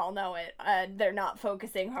them they all know it. They're not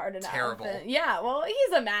focusing hard enough. Terrible. And- yeah. Well,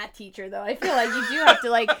 he's a math teacher though. I feel like you do have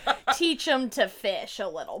to like teach them to fish a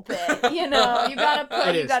little bit. You know, you gotta play.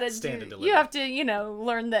 It You is gotta Stand and do. Deliver. You have to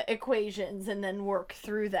learn the equations and then work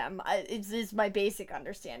through them. It's my basic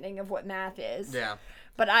understanding of what math is. Yeah.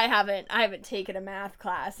 But I haven't taken a math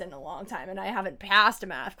class in a long time, and I haven't passed a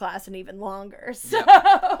math class in even longer. So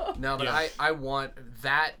No, but Yeah. I want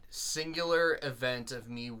that singular event of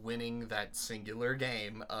me winning that singular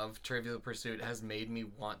game of Trivial Pursuit has made me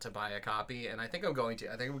want to buy a copy, and I think I'm going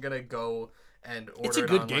to. I think I'm gonna go and order It's a it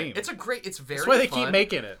good online. game. It's very That's why they fun. keep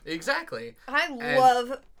making it. Exactly. I And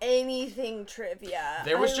love anything trivia.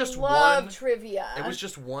 There was I just love one- trivia. It was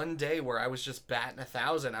just one day where I was just batting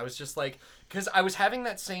 1,000. I was just like, because I was having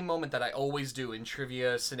that same moment that I always do in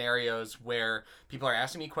trivia scenarios where people are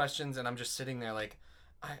asking me questions and I'm just sitting there like,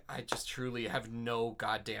 I just truly have no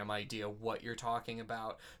goddamn idea what you're talking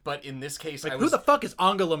about. But in this case, Like, I who was... the fuck is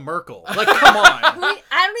Angela Merkel? Like, come on.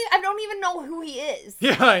 I don't even know who he is.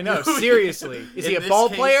 Yeah, I know. Seriously. Is he a this ball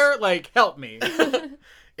case- player? Like, help me.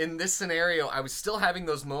 In this scenario, I was still having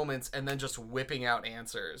those moments and then just whipping out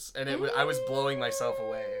answers. And I was blowing myself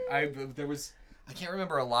away. I can't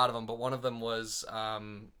remember a lot of them, but one of them was...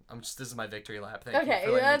 this is my victory lap. Thank you Okay,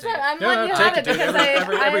 for letting that's me take what it. I'm No, letting you take have it, it dude. because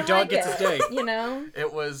Every I dog like gets it, his day. You know?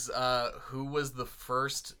 It was who was the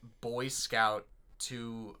first Boy Scout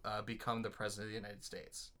to become the president of the United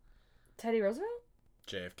States? Teddy Roosevelt?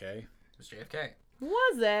 JFK. It was JFK.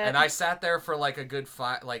 Was it? And I sat there for like a good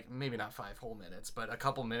maybe not 5 whole minutes, but a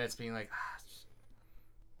couple minutes being like,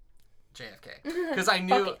 JFK. Because I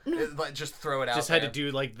knew, like, just throw it out Just there. had to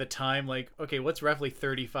do, like, the time, like, okay, what's roughly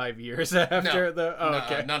 35 years after the... Oh,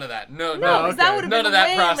 okay. None of that. No, No, 'cause that okay. would've none been of that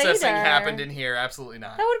way processing later. happened in here. Absolutely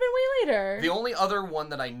not. That would have been way later. The only other one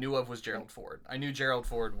that I knew of was Gerald Ford. I knew Gerald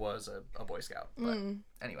Ford was a Boy Scout. But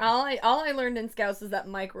anyway. All I learned in Scouts is that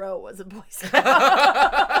Mike Rowe was a Boy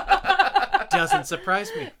Scout. Doesn't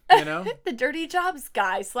surprise me, you know? The dirty jobs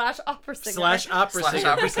guy / opera singer. Slash opera Slash singer.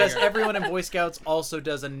 opera Because singer. everyone in Boy Scouts also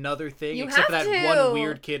does another thing, You except for have that to. one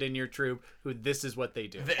weird kid in your troop who this is what they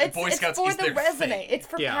do. Boy Scouts it's for is the their resume. thing. It's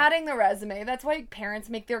for Yeah. padding the resume. That's why parents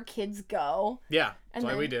make their kids go. Yeah, that's And why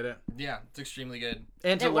then- we did it. Yeah, it's extremely good.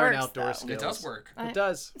 And to It learn works, outdoor though. skills. It does work. It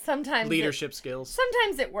does. Sometimes Leadership skills.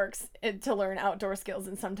 Sometimes it works to learn outdoor skills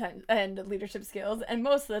and leadership skills, and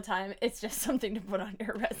most of the time it's just something to put on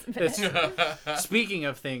your resume. Speaking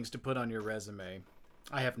of things to put on your resume,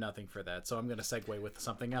 I have nothing for that, so I'm going to segue with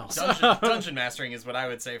something else. Dungeon mastering is what I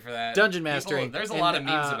would say for that. Dungeon mastering. There's a And, lot of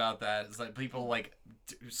memes about that. It's like people like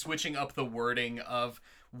switching up the wording of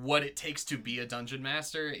what it takes to be a dungeon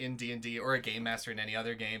master in D&D or a game master in any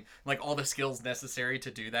other game, like all the skills necessary to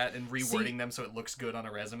do that and rewording them so it looks good on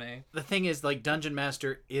a resume. The thing is, like, Dungeon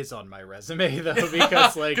Master is on my resume, though,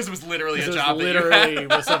 because, like... Because it was literally a it job literally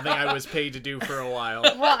was something I was paid to do for a while.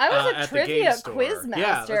 Well, I was a at the game trivia store. quiz master.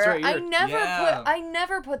 Yeah, that's right. I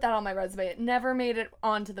never put that on my resume. It never made it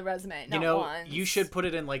onto the resume. Not You know, once. you should put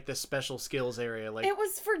it in, like, the special skills area. Like, It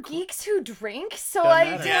was for geeks who drink, so Doesn't I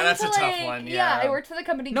matter. tend Yeah, that's to, a tough like, one, Yeah, yeah. I worked for the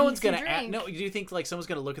company. no Geeks one's gonna Who Drink. no, do you think, like, someone's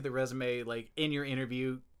gonna look at the resume, like, in your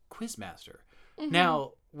interview, Quizmaster? Mm-hmm.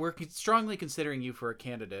 Now, we're strongly considering you for a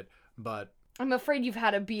candidate, but I'm afraid you've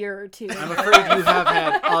had a beer or two. I'm afraid you have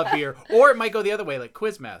had a beer. Or it might go the other way, like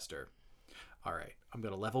Quizmaster. All right, I'm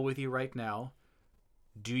going to level with you right now.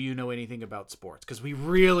 Do you know anything about sports? Because we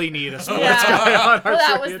really need a sports guy on our Well,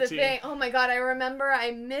 that was trivia the team. thing. Oh my god, I remember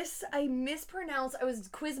I mispronounced. I was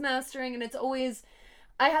quiz mastering, and it's always.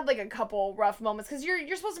 I had like a couple rough moments because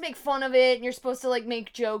you're supposed to make fun of it and you're supposed to like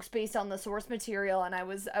make jokes based on the source material, and I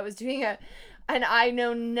was doing it, and I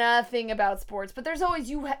know nothing about sports, but there's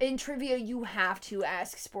always in trivia you have to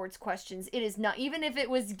ask sports questions. It is not, even if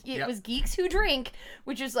it was was Geeks Who Drink,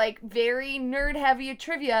 which is like very nerd heavy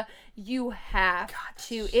trivia, you have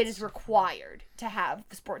to. It is required to have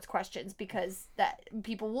sports questions because that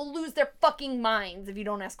people will lose their fucking minds if you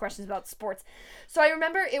don't ask questions about sports. So I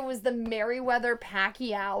remember it was the Merriweather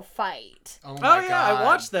Pacquiao fight. Oh, Oh, my yeah, God. I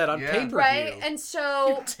watched that on Yeah. pay-per-view. Right? And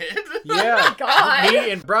so Did? Yeah. God. Me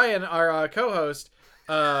and Brian, our co-host,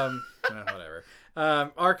 whatever.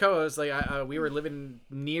 Our co-host, like, we were living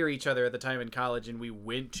near each other at the time in college, and we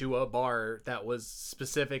went to a bar that was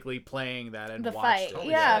specifically playing that and the watched fight. it.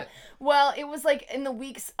 Yeah. shit. Well, it was like in the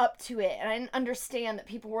weeks up to it, and I didn't understand that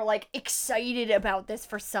people were like excited about this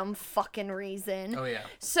for some fucking reason. Oh, yeah.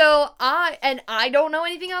 So I don't know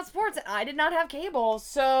anything about sports, and I did not have cable,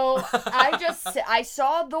 so I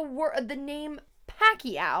saw the name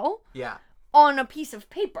Pacquiao Yeah. on a piece of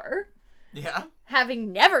paper, Yeah.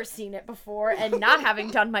 having never seen it before and not having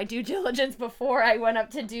done my due diligence before I went up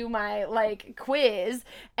to do my like quiz,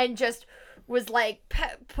 and just was like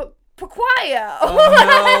Pacquiao. Oh,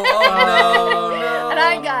 no. And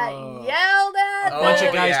I got yelled at. A bunch of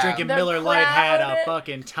Oh, guys yeah. drinking The Miller Lite had a crowd-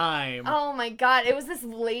 fucking time. Oh my god, it was this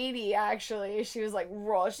lady actually. She was like,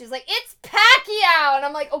 she's like, it's Pacquiao, and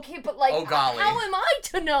I'm like, okay, but like, Oh, golly. how am I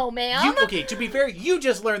to know, ma'am? Okay, to be fair, you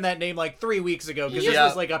just learned that name like 3 weeks ago because this Yeah.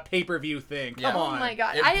 was like a pay-per-view thing. Come Yeah. on. Oh my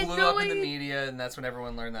god, It I had blew no up in the idea. media, and that's when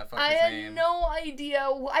everyone learned that fucker's I had name. no idea.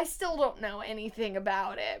 I still don't know anything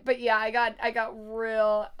about it. But yeah, I got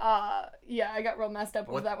real I got real messed up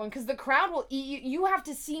with What- that one because the crowd will eat you. You have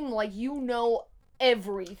to seem like you know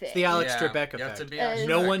everything. It's the Alex Yeah, Trebek you have to effect. be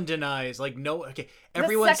No Trebek. one denies. Like, no, okay. The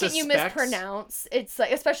Everyone second you suspects. mispronounce, it's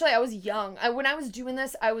like, especially I was young. When I was doing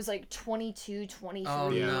this, I was like 22, 23, Oh,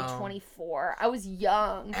 no. 24. I was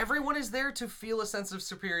young. Everyone is there to feel a sense of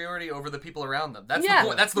superiority over the people around them. That's Yeah, the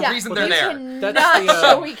point. That's the yeah. reason Well, they're You there. cannot That's the,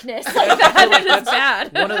 show weakness like that. I feel like It's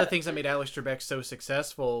bad. One of the things that made Alex Trebek so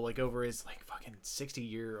successful, like over his like fucking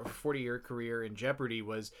 60-year or 40-year career in Jeopardy,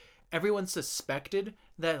 was everyone suspected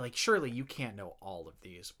that, like, surely you can't know all of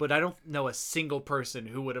these, but I don't know a single person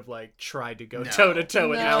who would have like tried to go toe to toe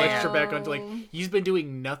with No. Alex Trebek on, like, he's been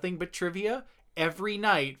doing nothing but trivia every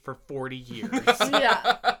night for 40 years.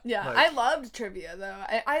 Yeah. Like- I loved trivia though.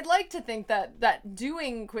 I'd like to think that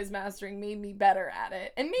doing quiz mastering made me better at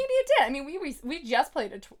it, and maybe it did. I mean, we just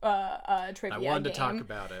played a trivia I wanted game. to talk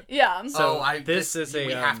about it. Yeah. So this is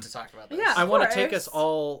we a, have to talk about this. Yeah. I want to take course. us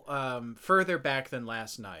all further back than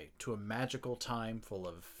last night to a magical time full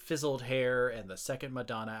of fizzled hair and the second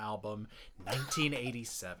Madonna album,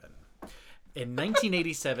 1987. In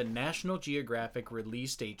 1987, National Geographic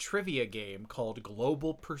released a trivia game called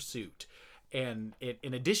Global Pursuit. And it,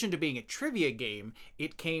 in addition to being a trivia game,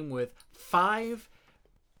 it came with 5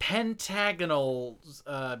 pentagonal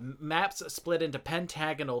maps split into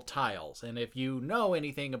pentagonal tiles. And if you know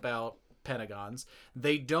anything about pentagons,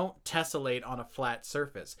 they don't tessellate on a flat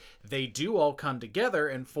surface. They do all come together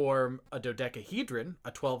and form a dodecahedron,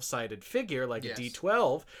 a 12-sided figure like Yes. a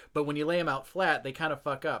D12, but when you lay them out flat, they kind of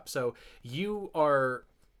fuck up. So you are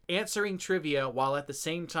answering trivia while at the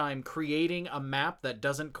same time creating a map that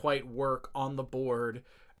doesn't quite work on the board,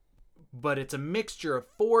 but it's a mixture of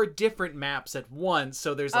 4 different maps at once.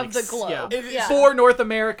 So there's Of like the globe. Yeah. 4 North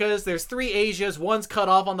Americas, there's 3 Asias, one's cut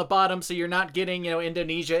off on the bottom, so you're not getting,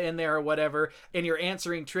 Indonesia in there or whatever, and you're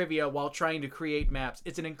answering trivia while trying to create maps.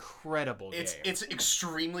 It's an incredible game. It's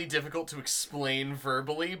extremely difficult to explain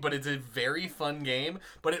verbally, but it's a very fun game.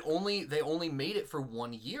 But they only made it for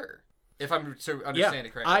 1 year, if I'm to understand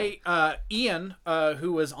it correctly. Ian,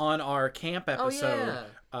 who was on our camp episode,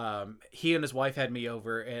 yeah. he and his wife had me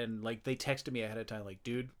over, and like they texted me ahead of time, like,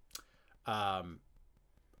 dude,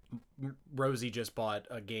 Rosie just bought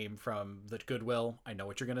a game from the Goodwill. I know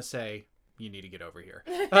what you're gonna say. You need to get over here.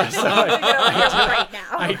 So right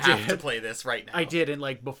now. I You have to did. play this right now. I did, and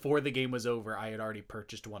like before the game was over, I had already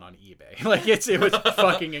purchased one on eBay. Like it was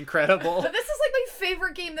fucking incredible. But this is like my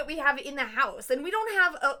favorite game that we have in the house, and we don't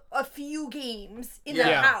have a few games in the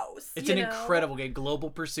Yeah. house. It's you an know? incredible game, Global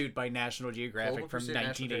Pursuit by National Geographic Global from Pursuit,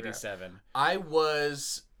 National 1987.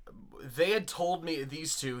 They had told me,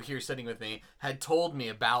 these two here sitting with me had told me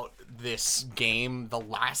about this game the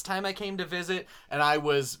last time I came to visit, and I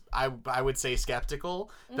would say skeptical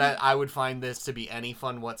that I would find this to be any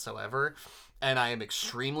fun whatsoever. And I am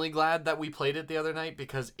extremely glad that we played it the other night,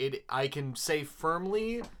 because I can say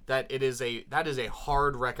firmly that that is a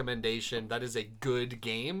hard recommendation. That is a good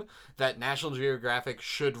game that National Geographic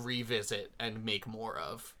should revisit and make more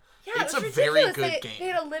of. Yeah, It's it a was very ridiculous. good game. They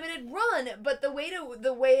had a limited run, but the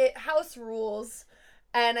way house rules,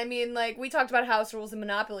 and I mean, like we talked about house rules in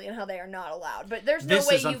Monopoly and how they are not allowed. But there's no This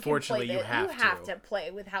way is you unfortunately can play you this. have to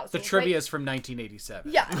play with house The rules. trivia Like, is from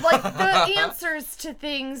 1987. yeah, like the answers to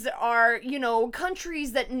things are,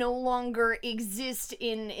 countries that no longer exist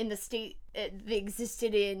in the state they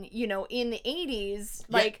existed in, in the 80s,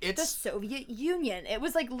 like the it's- Soviet Union. It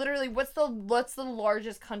was like literally what's the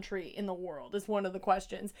largest country in the world is one of the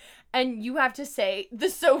questions. And you have to say the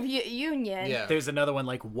Soviet Union. Yeah. There's another one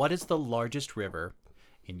like, what is the largest river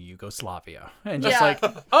in Yugoslavia? And just Yeah.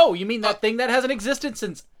 like, oh, you mean that thing that hasn't existed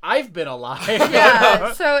since I've been alive?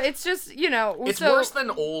 Yeah, so it's just, It's so, worse than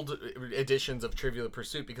old editions of Trivial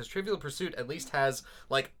Pursuit, because Trivial Pursuit at least has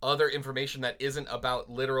like other information that isn't about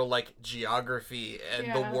literal like geography and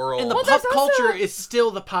Yeah. the world. And the Well, pop there's also- culture is still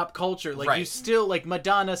the pop culture. Like you Right. still like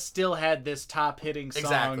Madonna still had this top hitting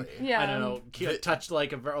song. Exactly. Yeah. I don't know, touched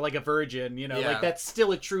like a virgin. Yeah. Like that's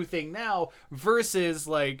still a true thing now. Versus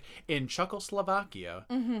like in Czechoslovakia,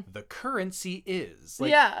 the currency is like.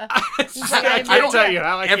 yeah. I I can't tell you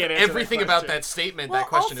how I can't answer Everything that about question. that statement, Well, that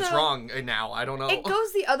question is also- wrong now. I don't know. It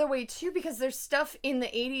goes the other way too, because there's stuff in the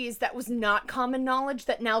 80s that was not common knowledge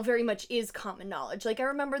that now very much is common knowledge. Like I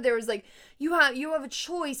remember there was like you have a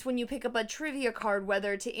choice when you pick up a trivia card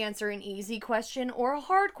whether to answer an easy question or a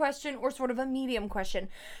hard question or sort of a medium question.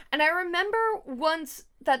 And I remember once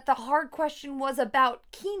that the hard question was about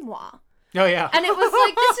quinoa. Oh yeah. And it was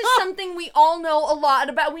like, this is something we all know a lot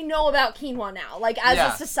about. We know about quinoa now, like, as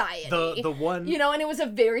Yeah. a society. The one, You know, and it was a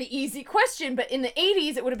very easy question, but in the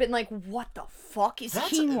 80s, it would have been like, what the fuck is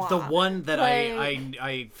quinoa? the one that Like-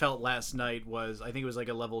 I felt last night was, I think it was like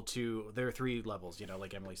a level 2. There are 3 levels, you know,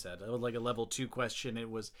 like Emily said. It was like a level 2 question. It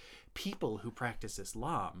was people who practice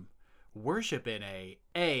Islam worship in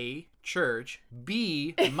A, church,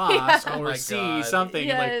 B, mosque, Oh or my C, God. something.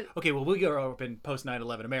 Yeah. Like, okay, well, we grew up in post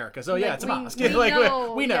 9/11 America, so yeah, it's a mosque. We Like,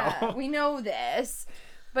 know, we know. yeah, we know this.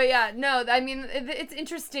 But yeah, no, I mean, it's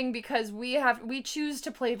interesting because we choose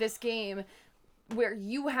to play this game where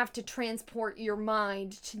you have to transport your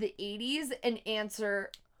mind to the 80s and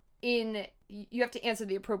you have to answer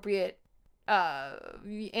the appropriate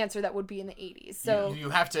answer that would be in the 80s. So you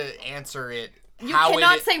have to answer it. you how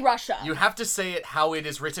cannot it, say Russia. You have to say it how it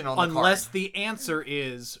is written on the card. Unless the answer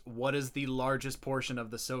is, what is the largest portion of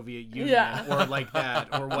the Soviet Union, Yeah. or like that,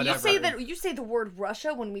 or whatever. You say the word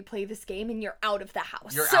Russia when we play this game and you're out of the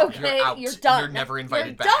house. You're out. Okay? You're out. You're done. You're never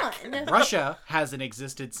invited You're back. Done. Russia hasn't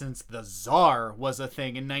existed since the Tsar was a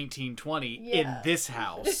thing in 1920 in Yeah. this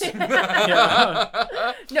house.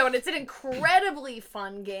 Yeah. No, and it's an incredibly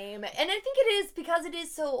fun game. And I think it is because it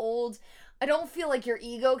is so old. I don't feel like your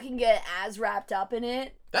ego can get as wrapped up in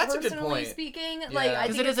it. That's a good personally point. speaking. Yeah. Like, I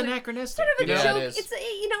Because think it is it's anachronistic. sort of a you know? Yeah, joke. it is. It's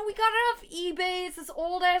we got it off eBay. It's this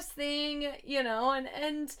old ass thing,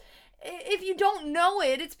 and if you don't know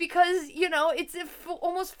it, it's because it's a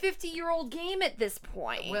almost 50-year-old game at this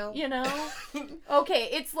point. Well. Okay,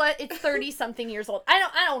 it's 30-something years old. I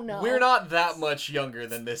don't know. We're not that much younger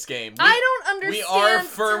than this game. I don't understand. We are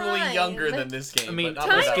firmly time. younger than this game. I mean, but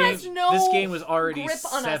not this by that game, much. has no this game was already grip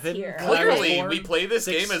on us 7. here. when I was Clearly, born. we play this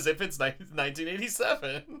 6. game as if it's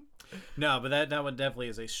 1987. No, but that one definitely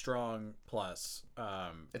is a strong plus.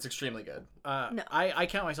 It's extremely good. No. I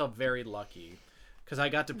count myself very lucky because I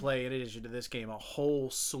got to play, in addition to this game, a whole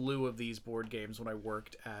slew of these board games when I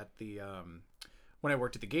worked at the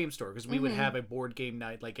game store, because we would have a board game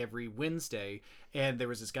night like every Wednesday, and there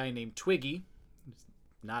was this guy named Twiggy,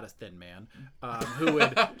 not a thin man, who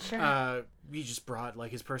would Sure. he just brought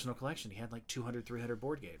like his personal collection. He had like 200, 300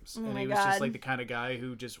 board games, Oh and my he was God. just like the kind of guy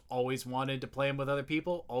who just always wanted to play them with other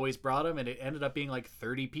people, always brought them, and it ended up being like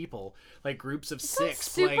 30 people, like groups of 6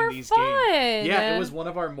 super playing these fun. games. Yeah, it was one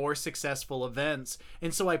of our more successful events,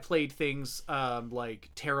 and so I played things like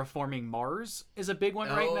Terraforming Mars is a big one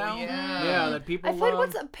right Oh, now. yeah. That people I played love.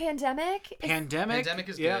 what's a Pandemic. Pandemic. Pandemic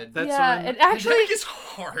is yeah, good. That's Yeah, one. it actually Pandemic is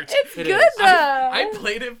hard. it's It good is. though. I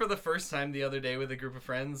played it for the first time the other day with a group of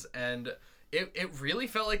friends, and it really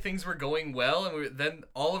felt like things were going well, and then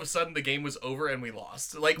all of a sudden the game was over and we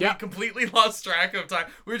lost. Like, Yeah. we completely lost track of time.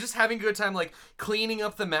 We were just having a good time, like, cleaning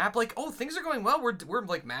up the map. Like, oh, things are going well. We're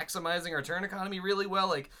like, maximizing our turn economy really well.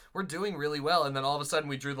 Like, we're doing really well. And then all of a sudden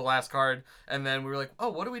we drew the last card, and then we were like, oh,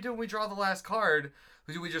 what do we do when we draw the last card?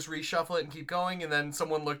 Do we just reshuffle it and keep going? And then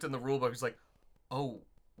someone looked in the rulebook and was like, oh,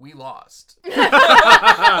 we lost.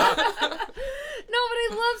 No, but I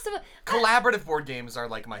love some. Collaborative board games are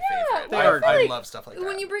like my favorite. They are I good. love stuff like that.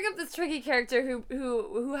 When you bring up this tricky character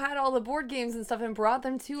who had all the board games and stuff and brought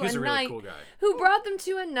them to He's a a really night, cool guy. who brought them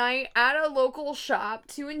to a night at a local shop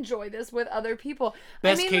to enjoy this with other people.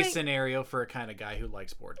 Best case scenario for a kind of guy who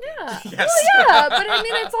likes board games. Yeah. Yes. Well, yeah, but I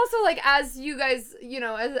mean, it's also like, as you guys,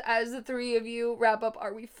 as the three of you wrap up,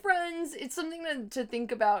 Are We Friends? It's something to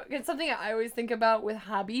think about. It's something I always think about with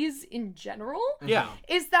hobbies in general. Yeah.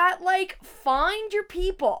 Is that, like, find your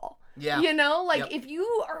people. Yeah. Like, Yep. if you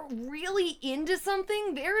are really into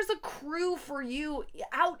something, there's a crew for you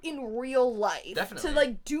out in real life Definitely. to,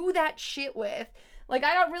 like, do that shit with. Like,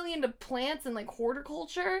 I got really into plants and, like,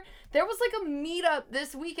 horticulture. There was, like, a meetup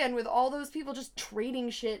this weekend with all those people just trading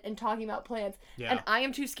shit and talking about plants. Yeah. And I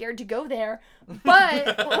am too scared to go there.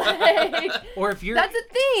 But, like, Or if you're that's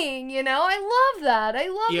a thing, I love that. I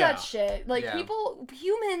love Yeah. that shit. Like, Yeah.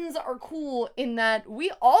 humans are cool in that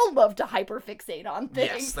we all love to hyperfixate on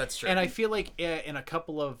things. Yes, that's true. And I feel like in a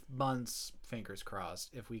couple of months, fingers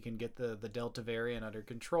crossed, if we can get the Delta variant under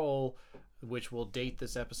control, which will date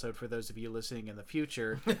this episode for those of you listening in the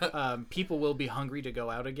future, people will be hungry to go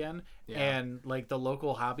out again. Yeah. And like the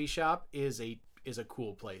local hobby shop is a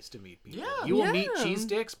cool place to meet people. Yeah. You will meet Yeah. cheese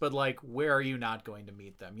sticks, but like, where are you not going to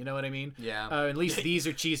meet them? You know what I mean? Yeah. At least these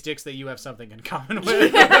are cheese sticks that you have something in common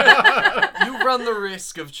with. You run the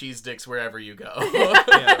risk of cheese sticks wherever you go.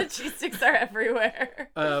 Yeah. Cheese sticks are everywhere.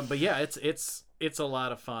 But yeah, it's a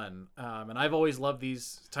lot of fun, and I've always loved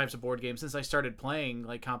these types of board games since I started playing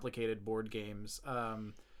like complicated board games.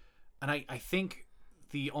 And I think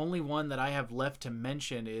the only one that I have left to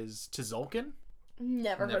mention is Tzolk'in.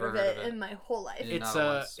 Never heard of it in my whole life. Yeah. It's not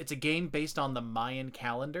a once. it's a game based on the Mayan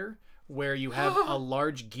calendar where you have a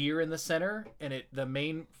large gear in the center, and the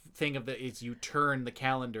main thing of is you turn the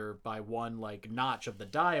calendar by one like notch of the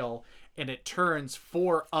dial, and it turns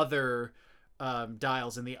 4 other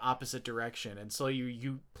dials in the opposite direction, and so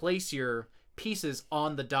you place your pieces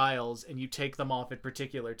on the dials and you take them off at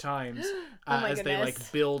particular times as they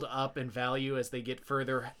like build up in value as they get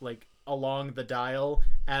further like along the dial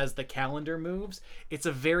as the calendar moves. It's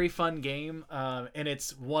a very fun game, and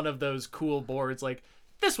it's one of those cool boards. Like,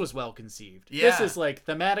 this was well conceived. Yeah. This is like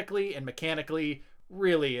thematically and mechanically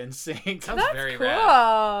really in sync. Sounds very Cool.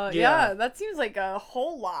 rad. Yeah, that seems like a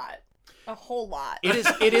whole lot. It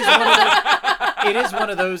is one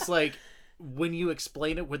of those like, when you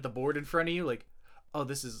explain it with the board in front of you, like, oh,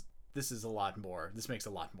 this is a lot more. This makes a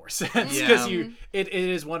lot more sense because it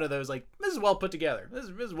is one of those like, this is well put together. This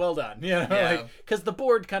is well done. You know, like, because the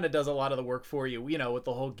board kind of does a lot of the work for you. You know, with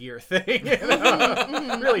the whole gear thing, you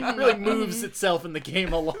know? really moves itself in the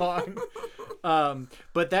game along.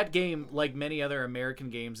 But that game, like many other American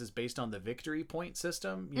games, is based on the victory point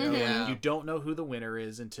system. You know, you don't know who the winner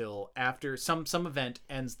is until after some event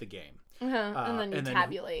ends the game. And then you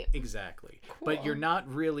tabulate. Exactly. Cool. But you're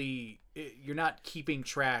not keeping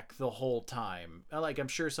track the whole time. Like, I'm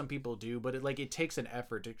sure some people do, but it takes an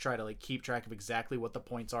effort to try to like keep track of exactly what the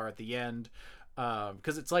points are at the end.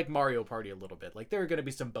 Because it's like Mario Party a little bit. Like, there are going to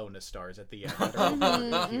be some bonus stars at the end.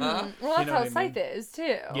 Well, that's how Scythe is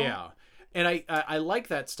too. Yeah. And I like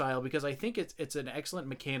that style because I think it's an excellent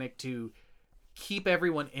mechanic to keep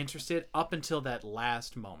everyone interested up until that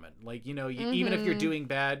last moment. Like, you know, even if you're doing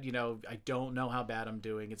bad, you know, I don't know how bad I'm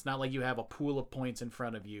doing. It's not like you have a pool of points in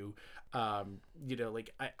front of you. You know,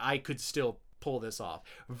 like I could still pull this off.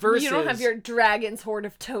 Versus, you don't have your dragon's hoard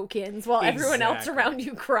of tokens while everyone else around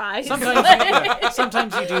you cries.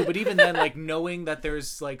 Sometimes you do, but even then, like, knowing that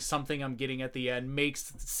there's like something I'm getting at the end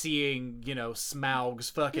makes seeing, you know,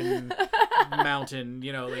 Smaug's fucking mountain,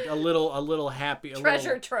 you know, like a little happy,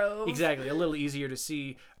 treasure trove. Exactly, a little easier to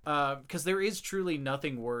see, because there is truly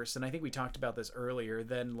nothing worse, and I think we talked about this earlier,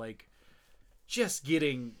 than like just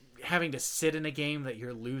having to sit in a game that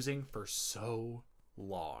you're losing for so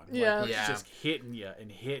long. Like, it's just hitting you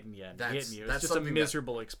and hitting you and hitting you. It's just a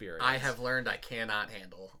miserable experience. I have learned I cannot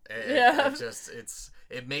handle.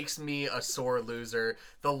 It makes me a sore loser.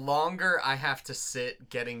 The longer I have to sit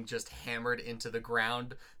getting just hammered into the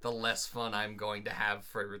ground, the less fun I'm going to have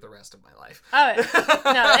for the rest of my life. Oh,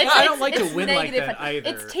 no, I don't like to win like that either.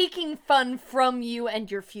 It's taking fun from you and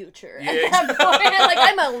your future. Yeah, at that point, like,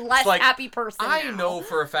 I'm a less happy person I now. know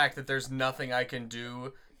for a fact that there's nothing I can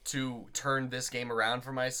do to turn this game around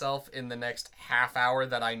for myself in the next half hour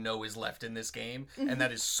that I know is left in this game, and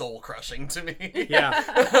that is soul crushing to me. Yeah,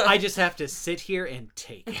 I just have to sit here and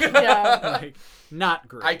take it. Yeah, like, not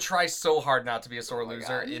great. I try so hard not to be a sore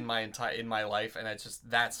loser in my life, and it's just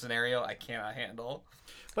that scenario I cannot handle.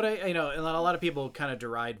 But I know, and a lot of people kind of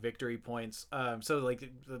deride victory points. So like,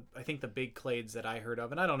 I think the big clades that I heard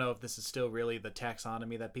of, and I don't know if this is still really the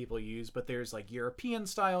taxonomy that people use, but there's like European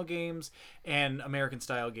style games and American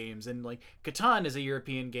style games, and like Catan is a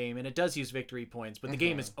European game, and it does use victory points, but the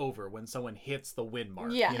game is over when someone hits the win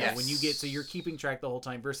mark. Yeah. You know, when you get, so you're keeping track the whole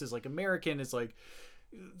time. Versus like American is like,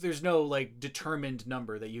 there's no like determined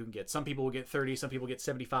number that you can get. Some people will get 30, some people get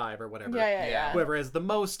 75 or whatever. Yeah. Whereas the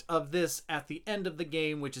most of this at the end of the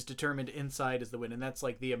game, which is determined inside, is the win, and that's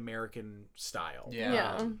like the American style.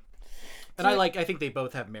 Yeah. And I think they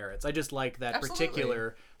both have merits. I just like that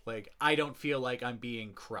particular, like, I don't feel like I'm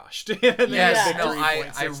being crushed.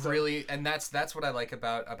 I really, and that's what I like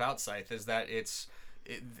about Scythe, is that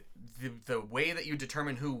the way that you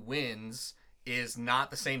determine who wins is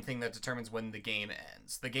not the same thing that determines when the game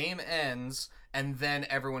ends. The game ends, and then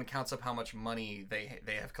everyone counts up how much money they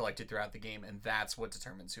have collected throughout the game, and that's what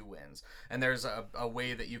determines who wins. And there's a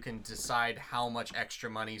way that you can decide how much extra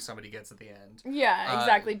money somebody gets at the end. Yeah,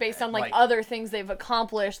 exactly. Based on like other things they've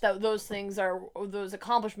accomplished, that those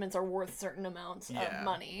accomplishments are worth certain amounts of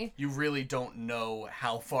money. You really don't know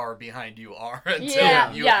how far behind you are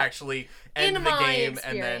until you actually end the game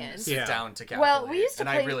and then sit down to calculate. Well,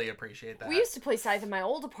 I really appreciate that. We used to play Scythe in my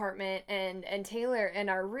old apartment, and Taylor and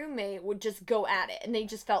our roommate would just go at it, and they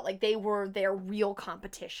just felt like they were their real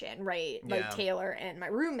competition, right? Like Taylor and my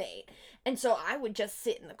roommate. And so I would just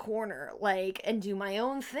sit in the corner, like, and do my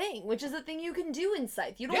own thing, which is a thing you can do in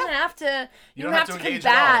Scythe. You don't have to. You don't have to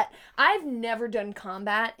combat. I've never done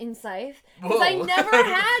combat in Scythe because I never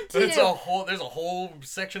had to. There's a whole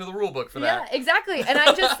section of the rule book for that. Yeah, exactly. And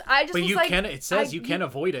I just. But you can. It says you can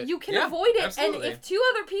avoid it. You can avoid it, absolutely. and if two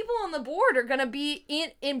other people on the board are gonna be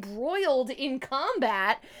embroiled in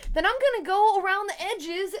combat, then I'm gonna go go around the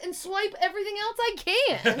edges and swipe everything else I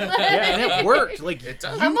can. Yeah, and it worked. Like It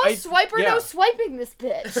does. I'm a swiper, yeah. no swiping this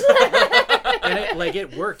bitch. And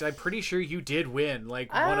it worked. I'm pretty sure you did win,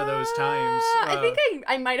 like, one of those times. I think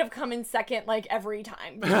I might have come in second, like, every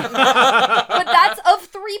time. But that's of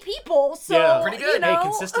 3 people, so, yeah, pretty good. you know. Hey,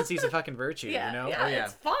 consistency's a fucking virtue, Yeah, you know? yeah, Oh, yeah.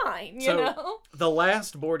 it's fine, you So, know? the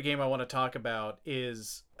last board game I want to talk about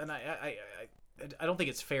is, and I don't think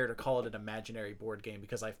it's fair to call it an imaginary board game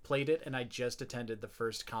because I've played it and I just attended the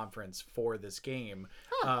first conference for this game,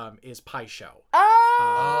 is Pi Show.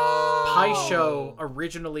 Pi Show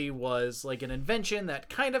originally was like an invention that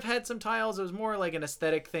kind of had some tiles. It was more like an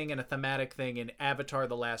aesthetic thing and a thematic thing in Avatar: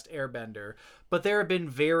 The Last Airbender. But there have been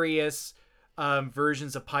various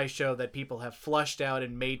versions of Pi Show that people have flushed out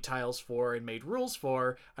and made tiles for and made rules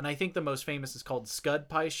for. And I think the most famous is called Scud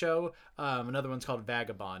Pi Show. Another one's called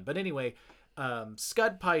Vagabond. But anyway,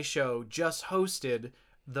 Scud Pi Show just hosted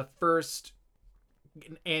the first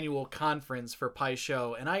annual conference for Pi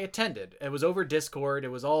Show, and I attended. It was over Discord. It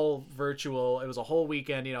was all virtual. It was a whole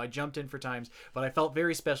weekend. You know, I jumped in for times, but I felt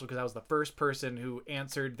very special because I was the first person who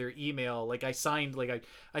answered their email. Like, I signed, like,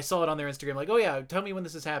 I saw it on their Instagram, like, oh yeah, tell me when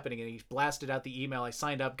this is happening, and he blasted out the email. I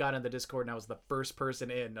signed up, got in the Discord, and I was the first person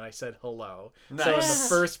in, and I said hello. Nice. So in the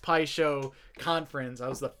first Pi Show conference, I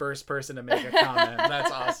was the first person to make a comment. That's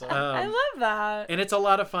awesome. I love that. And it's a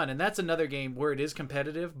lot of fun, and that's another game where it is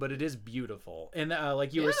competitive, but it is beautiful. And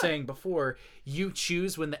like you were saying before, you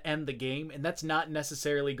choose when to end the game, and that's not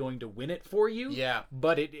necessarily going to win it for you. Yeah.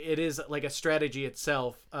 But it is like a strategy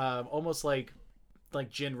itself, almost like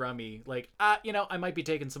Gin Rummy. Like, you know, I might be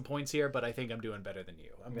taking some points here, but I think I'm doing better than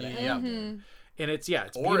you. I'm gonna end the game. And it's Or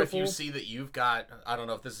beautiful. if you see that you've got, I don't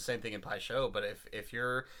know if this is the same thing in Pi Show, but if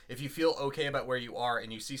you feel okay about where you are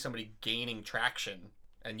and you see somebody gaining traction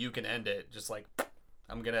and you can end it, just like,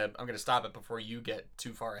 I'm gonna stop it before you get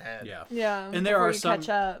too far ahead. Yeah. Yeah. And there before are you some catch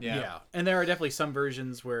up. Yeah. And there are definitely some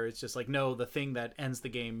versions where it's just like, no, the thing that ends the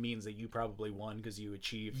game means that you probably won because you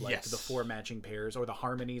achieved like Yes. the 4 matching pairs or the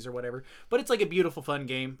harmonies or whatever. But it's like a beautiful, fun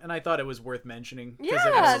game, and I thought it was worth mentioning. Yeah, it was,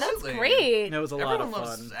 that's Absolutely. great. it was a Everyone lot of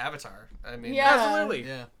loves fun. Avatar. I mean, Yeah. Absolutely.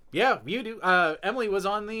 Yeah. Yeah, you do. Emily was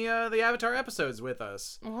on the Avatar episodes with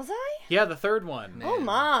us. Was I? Yeah, the third one. Man, Oh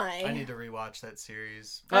my. I need to rewatch that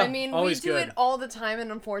series. I Oh, mean, we always do good. it all the time,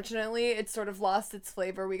 and unfortunately, it's sort of lost its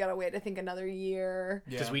flavor. We gotta wait, I think, another year.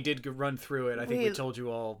 Because we did run through it. I think We- we told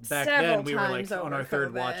you all back several then. We were like times on our over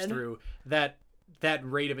third watch COVID. through that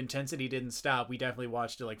rate of intensity didn't stop. We definitely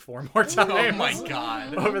watched it like 4 more times. Oh my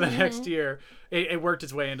god. Over the next year, it worked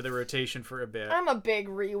its way into the rotation for a bit. I'm a big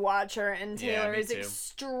rewatcher, and Yeah, Taylor me is too.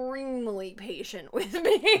 extremely patient with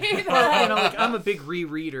me. You know, like I'm a big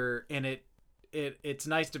rereader, and it's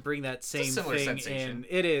nice to bring that same similar thing sensation. in.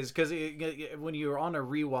 It is because when you're on a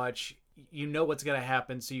rewatch, you know what's gonna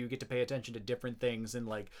happen, so you get to pay attention to different things and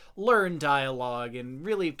like learn dialogue and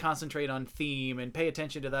really concentrate on theme and pay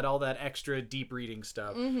attention to that all that extra deep reading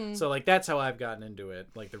stuff. So like that's how I've gotten into it,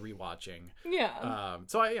 like the rewatching. Yeah.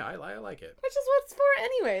 So I like it. Which is what it's for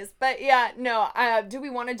anyways. But yeah, no, do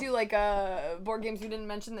we want to do like board games you didn't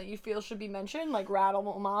mention that you feel should be mentioned? Like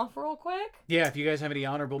rattle them off real quick? Yeah, if you guys have any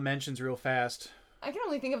honorable mentions real fast. I can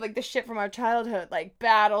only think of like the shit from our childhood, like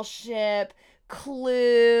Battleship,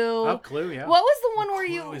 Clue. Oh, Clue, yeah. What was the one where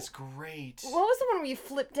you... Clue is great. What was the one where you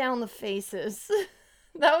flip down the faces?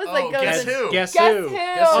 That was like... Guess Who? Guess Guess Who? Who?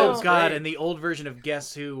 Oh, Who's God, great. and the old version of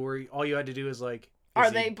Guess Who, where all you had to do is like... Are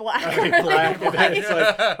is they he- black? Are they black? And then it's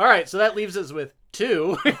like, all right, so that leaves us with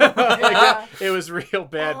 2. Like, Yeah. it was real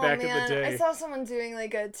bad Oh, back in man. the day. I saw someone doing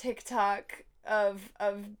like a TikTok of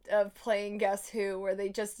playing Guess Who, where they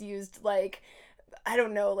just used like, I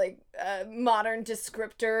don't know, like modern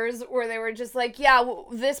descriptors, where they were just like, yeah,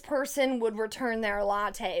 this person would return their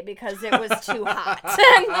latte because it was too hot.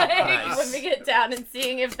 And like Nice. whipping it down and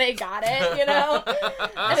seeing if they got it, you know?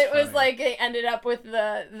 And it was funny. like, they ended up with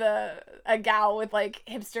a gal with like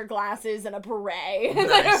hipster glasses and a beret. And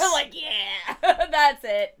they Nice. were like, yeah, that's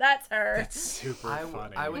it. That's her. That's super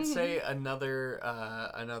funny. I would say another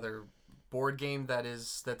board game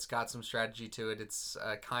that's got some strategy to it. It's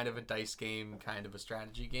kind of a dice game, kind of a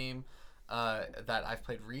strategy game that I've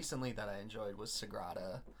played recently that I enjoyed was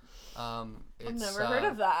Sagrada. I've It's, never heard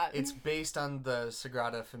of that. It's based on the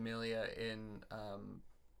Sagrada Familia in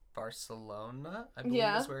Barcelona, I believe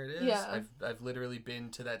Yeah, is where it is. yeah. I've literally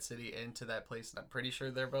been to that city and to that place, and I'm pretty sure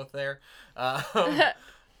they're both there.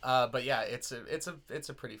 But yeah, it's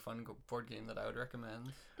a pretty fun board game that I would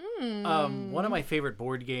recommend. One of my favorite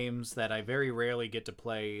board games that I very rarely get to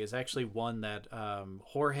play is actually one that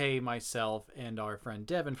Jorge, myself, and our friend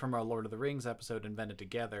Devin from our Lord of the Rings episode invented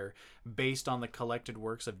together, based on the collected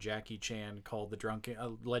works of Jackie Chan, called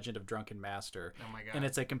The Legend of Drunken Master. Oh my god! And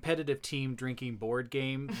it's a competitive team drinking board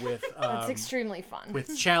game with That's extremely fun.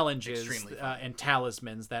 with challenges Extremely fun. and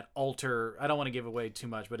talismans that alter. I don't want to give away too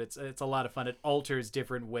much, but it's a lot of fun. It alters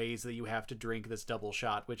different ways that you have to drink this double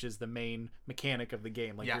shot, which is the main mechanic of the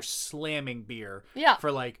game. Like, Yeah. you're slamming beer Yeah.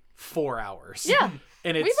 for like 4 hours. Yeah.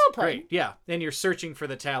 And it's We've all played. great. Yeah. And you're searching for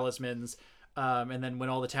the talismans. And then when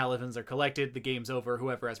all the talismans are collected, the game's over.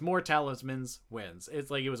 Whoever has more talismans wins.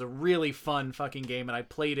 It's like, it was a really fun fucking game, and I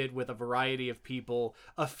played it with a variety of people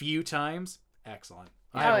a few times. Excellent.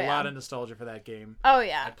 I have a lot of nostalgia for that game. Oh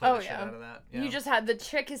yeah. I'd play Oh the shit yeah. out of that. Yeah. You just had the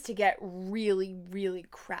trick is to get really, really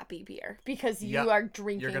crappy beer because you Yep. are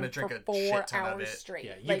drinking You're gonna drink for a 4 shit ton of hours it. straight.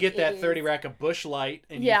 Yeah, you Like, get that it 30 is- rack of Bush Light,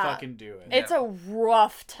 and Yeah. you fucking do it. It's a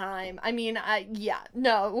rough time. I mean,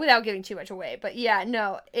 no, without giving too much away, but yeah,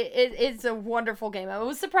 no, it's a wonderful game. I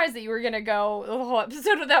was surprised that you were gonna go the whole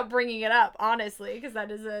episode without bringing it up, honestly, because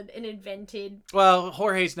that is an invented. Well,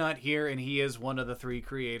 Jorge's not here, and he is one of the 3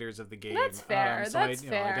 creators of the game. That's fair. So That's I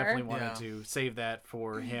fair. definitely wanted Yeah. to save that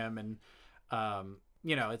for him, and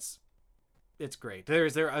it's great.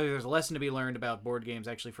 There's a lesson to be learned about board games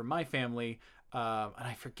actually from my family. And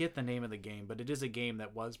I forget the name of the game, but it is a game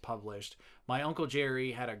that was published. My Uncle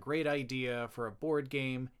Jerry had a great idea for a board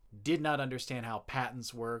game, did not understand how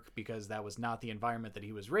patents work because that was not the environment that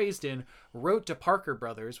he was raised in, wrote to Parker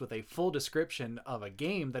Brothers with a full description of a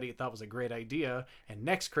game that he thought was a great idea, and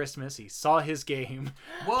next Christmas he saw his game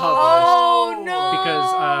Whoa! published. Oh no!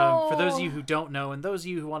 Because for those of you who don't know, and those of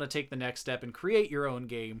you who want to take the next step and create your own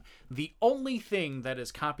game, the only thing that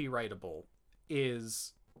is copyrightable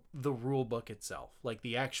is the rule book itself, like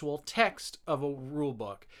the actual text of a rule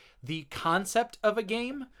book. The concept of a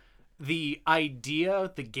game, the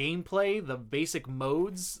idea, the gameplay, the basic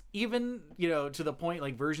modes, even, to the point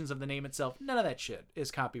like versions of the name itself, none of that shit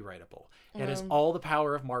is copyrightable. It is all the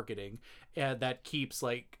power of marketing that keeps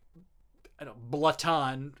like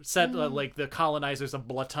Blaton, like the colonizers of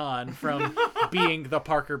Blaton, from being the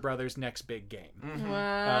Parker Brothers' next big game.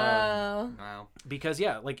 Wow. Wow. Because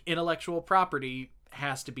like intellectual property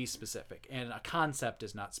has to be specific, and a concept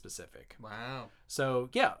is not specific. Wow. So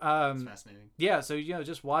yeah, That's fascinating. yeah. So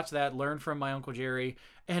just watch that, learn from my Uncle Jerry,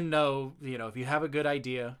 and know if you have a good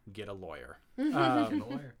idea, get a lawyer. The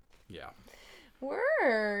lawyer. Yeah.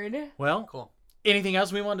 Word. Well, Cool. anything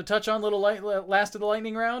else we wanted to touch on? Last of the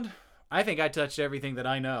lightning round. I think I touched everything that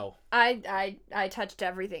I know. I touched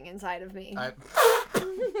everything inside of me.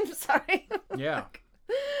 Sorry. Yeah.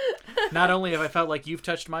 Not only have I felt like you've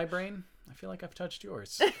touched my brain, I feel like I've touched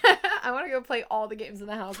yours. I want to go play all the games in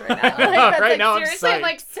the house right now. That's, Right now I'm seriously, I'm psyched.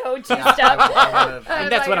 like so juiced up.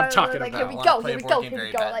 And that's what I'm talking like, about. Here we I go, wanna play here a we board go, game here we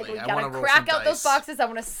very go. badly. Like we I gotta wanna roll crack some out those dice. boxes. I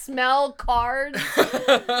want to smell cards.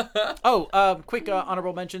 Quick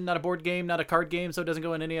honorable mention, not a board game, not a card game, so it doesn't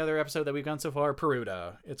go in any other episode that we've gone so far.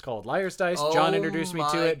 Peruta. It's called Liar's Dice. John Oh introduced me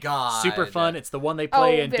to my it. God. Super fun. It's the one they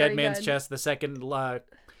play Oh, in very Dead Man's good. Chest, the second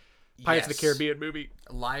Pirates of the Yes. Caribbean movie.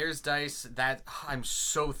 Liar's Dice, that I'm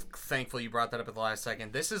so thankful you brought that up at the last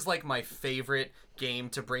second. This is like my favorite game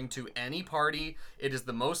to bring to any party. It is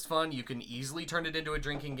the most fun. You can easily turn it into a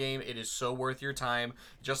drinking game. It is so worth your time.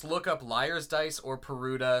 Just look up Liar's Dice or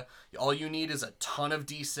Peruta. All you need is a ton of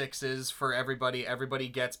D6s for everybody. Everybody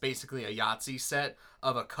gets basically a Yahtzee set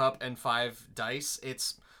of a cup and 5 dice.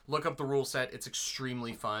 Look up the rule set. It's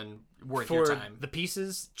extremely fun. Worth For your time. the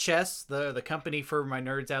pieces, Chess, the company for my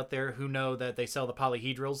nerds out there who know that they sell the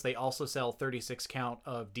polyhedrals, they also sell 36 count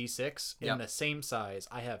of D6 in Yep. the same size.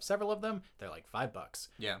 I have several of them. They're like $5.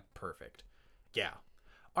 Yeah. Perfect. Yeah.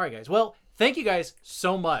 All right, guys. Well, thank you guys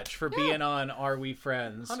so much for being on Are We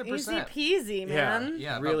Friends? 100%. Easy peasy, man.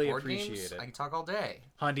 Yeah, about Really board appreciate games, it. I can talk all day.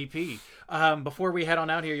 Hondi P. Before we head on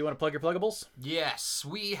out here, you want to plug your pluggables? Yes,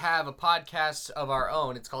 we have a podcast of our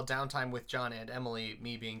own. It's called Downtime with John and Emily,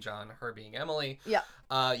 me being John, her being Emily. Yeah.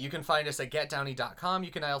 You can find us at getdowney.com.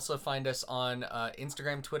 You can also find us on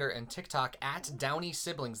Instagram, Twitter, and TikTok at Downey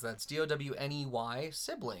Siblings. That's DOWNEY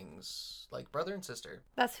siblings, like brother and sister.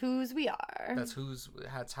 That's whose we are.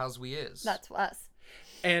 That's how's we is. That's us.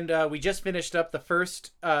 And we just finished up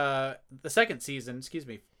the second season,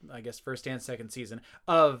 first and second season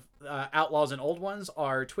of Outlaws and Old Ones,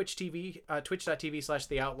 our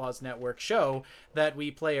twitch.tv/The Outlaws Network show that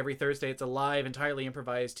we play every Thursday. It's a live, entirely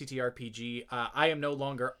improvised TTRPG. I am no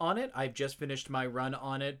longer on it. I've just finished my run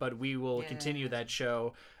on it, but we will continue that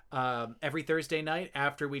show every Thursday night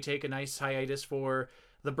after we take a nice hiatus for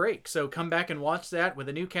The Break. So come back and watch that with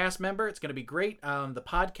a new cast member. It's going to be great. The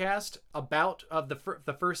podcast about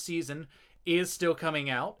the first season is still coming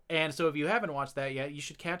out, and so if you haven't watched that yet, you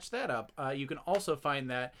should catch that up. You can also find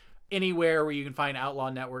that anywhere where you can find Outlaw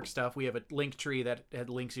Network stuff. We have a link tree that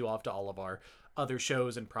links you off to all of our other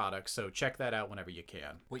shows and products, so check that out whenever you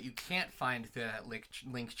can. What you can't find through that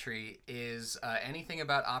link tree is anything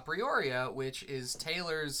about Aprioria, which is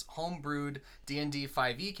Taylor's homebrewed D&D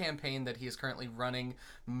 5e campaign that he is currently running.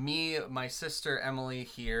 Me, my sister Emily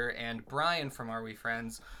here, and Brian from Are We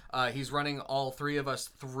Friends. He's running all three of us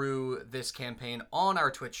through this campaign on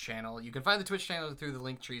our Twitch channel. You can find the Twitch channel through the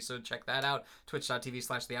link tree, so check that out,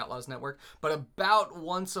 twitch.tv/The Outlaws Network. But about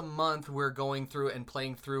once a month, we're going through and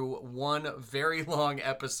playing through one very long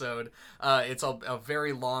episode. It's a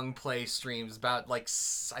very long play stream. It's about, like,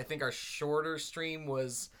 I think our shorter stream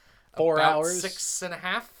was 4 hours,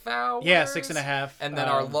 6.5 hours. Yeah, 6.5. And then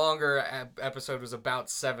our longer episode was about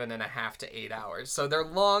 7.5 to 8 hours. So they're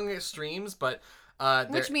long streams, but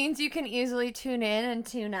which means you can easily tune in and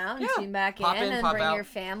tune out and tune back in and pop bring out. your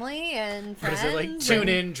family and What friends. is it like? Tune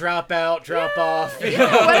in, drop out, drop off.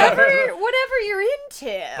 whatever you're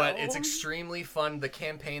into. But it's extremely fun. The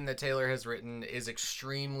campaign that Taylor has written is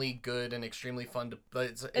extremely good and extremely fun to.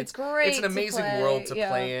 It's great. It's an to amazing play. world to Yeah.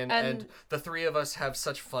 play in, and And the three of us have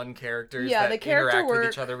such fun characters Yeah, that the character interact with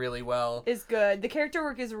work each other really well. is good. The character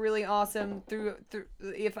work is really awesome through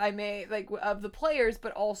if I may, like, of the players,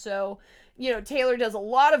 but also, you know, Taylor does a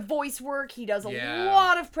lot of voice work. He does a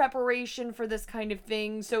lot of preparation for this kind of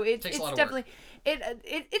thing. So it's definitely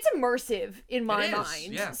it's immersive in my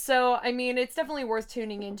mind. Yeah. So I mean, it's definitely worth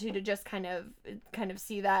tuning into to just kind of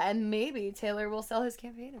see that, and maybe Taylor will sell his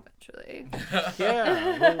campaign eventually.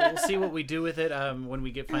 Yeah, we'll see what we do with it when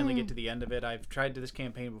we finally get to the end of it. I've tried this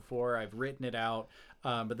campaign before. I've written it out.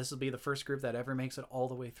 But this will be the first group that ever makes it all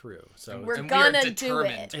the way through. So We're And gonna we are do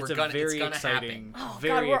determined. it. it's It's very gonna exciting. happen. Oh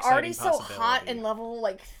very God, we're already exciting so hot possibility. in level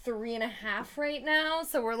like 3.5 right now.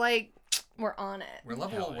 So we're like, we're on it. We're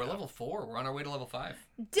level 4. We're on our way to level 5.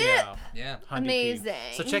 Dip. Yeah. Amazing.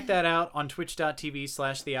 So check that out on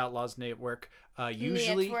twitch.tv/The Outlaws Network.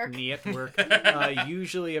 Usually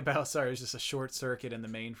about sorry, it was just a short circuit in the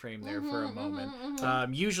mainframe there for a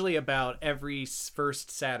moment. Usually about every first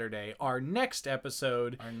Saturday. Our next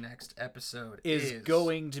episode is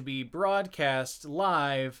going to be broadcast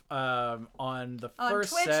live on the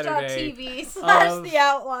first Saturday. twitch.tv/The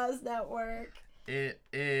Outlaws Network. It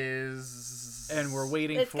is, and we're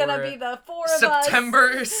waiting It's for gonna be the four of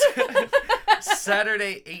us.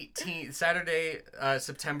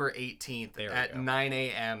 September 18th There we at go. 9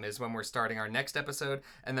 a.m. is when we're starting our next episode,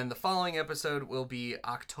 and then the following episode will be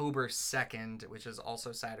October 2nd, which is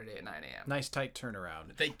also Saturday at 9 a.m. nice tight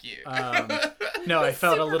turnaround. Thank you. No, I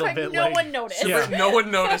felt a Super little quick, bit no like one noticed. Yeah. No one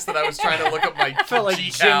noticed that I was trying to look up my felt like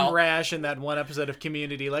G-Cal. Jim Rash in that one episode of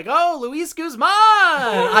Community, like, oh, Luis Guzman,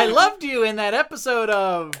 I loved you in that episode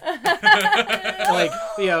of, like,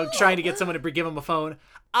 you know, trying to get someone to give him a phone.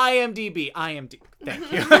 IMDb.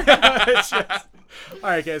 Thank you. It's just- all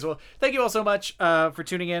right, guys. Well, thank you all so much for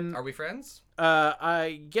tuning in. Are we friends?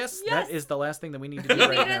 I guess Yes. that is the last thing that we need to do We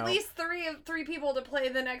right need now. at least three people to play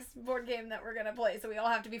the next board game that we're gonna play, so we all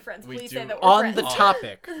have to be friends. We Please do. say that we're On friends. the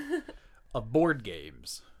topic of board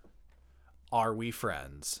games, are we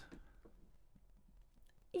friends?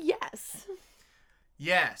 Yes.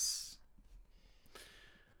 Yes.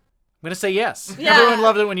 I'm gonna say yes. Yeah. Everyone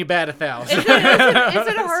loved it when you bat 1,000. Is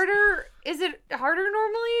it harder? Is it harder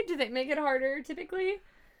normally? Do they make it harder typically?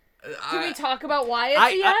 Do we talk about why it's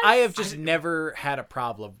a yes? I have just never had a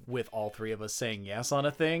problem with all three of us saying yes on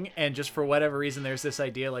a thing, and just for whatever reason, there's this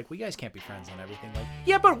idea like, well, you guys can't be friends on everything. Like,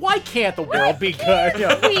 yeah, but why can't the world be good? You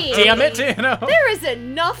know, we? damn it, you know. There is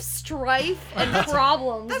enough strife and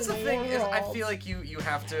problems. That's the in thing is, I world. feel like you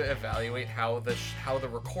have to evaluate how the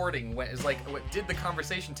recording went. Is like, did the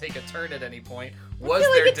conversation take a turn at any point? Was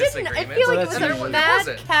feel there like it didn't. disagreement? I feel like Well, it was that's a usually-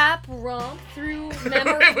 madcap romp through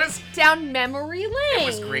It was- down memory lane. It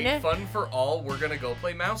was great fun for all. We're gonna go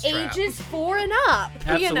play Mousetrap. Ages 4 and up.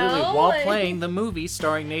 Absolutely. You know? While like- playing the movie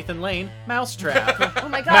starring Nathan Lane, Mousetrap. Oh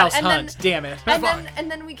my god. Mouse and Hunt, damn it.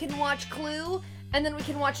 and then we can watch Clue, and then we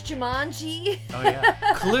can watch Jumanji. Oh yeah,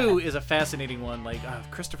 Clue is a fascinating one. Like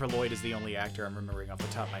Christopher Lloyd is the only actor I'm remembering off the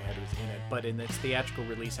top of my head who's in it, but in its theatrical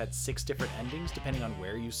release had 6 different endings depending on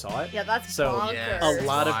where you saw it. Yeah, that's So, bonkers. Yes. A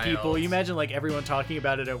lot of Wild. people. You imagine like everyone talking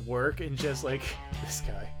about it at work and just like this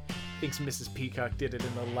guy thinks Mrs. Peacock did it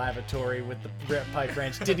in the lavatory with the pipe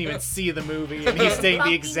wrench. Didn't even see the movie, and he's saying the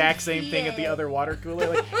Fucking exact same see thing at the it. other water cooler.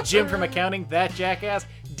 Like Jim from accounting, that jackass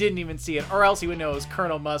didn't even see it, or else he would know it was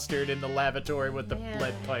Colonel Mustard in the lavatory with the Man.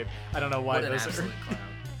 lead pipe. I don't know why What an those are. absolute clown.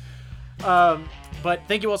 But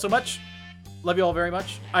thank you all so much. Love you all very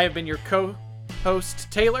much. I have been your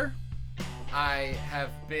co-host, Taylor. I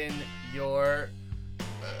have been your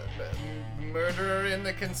murderer in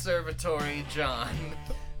the conservatory, John.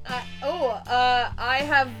 I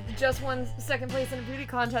have just won second place in a beauty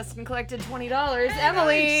contest and collected $20.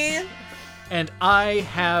 Emily! Nice. And I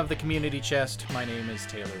have the community chest. My name is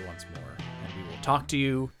Taylor once more. And we will talk to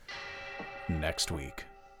you next week.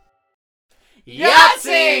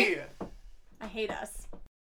 Yahtzee! I hate us.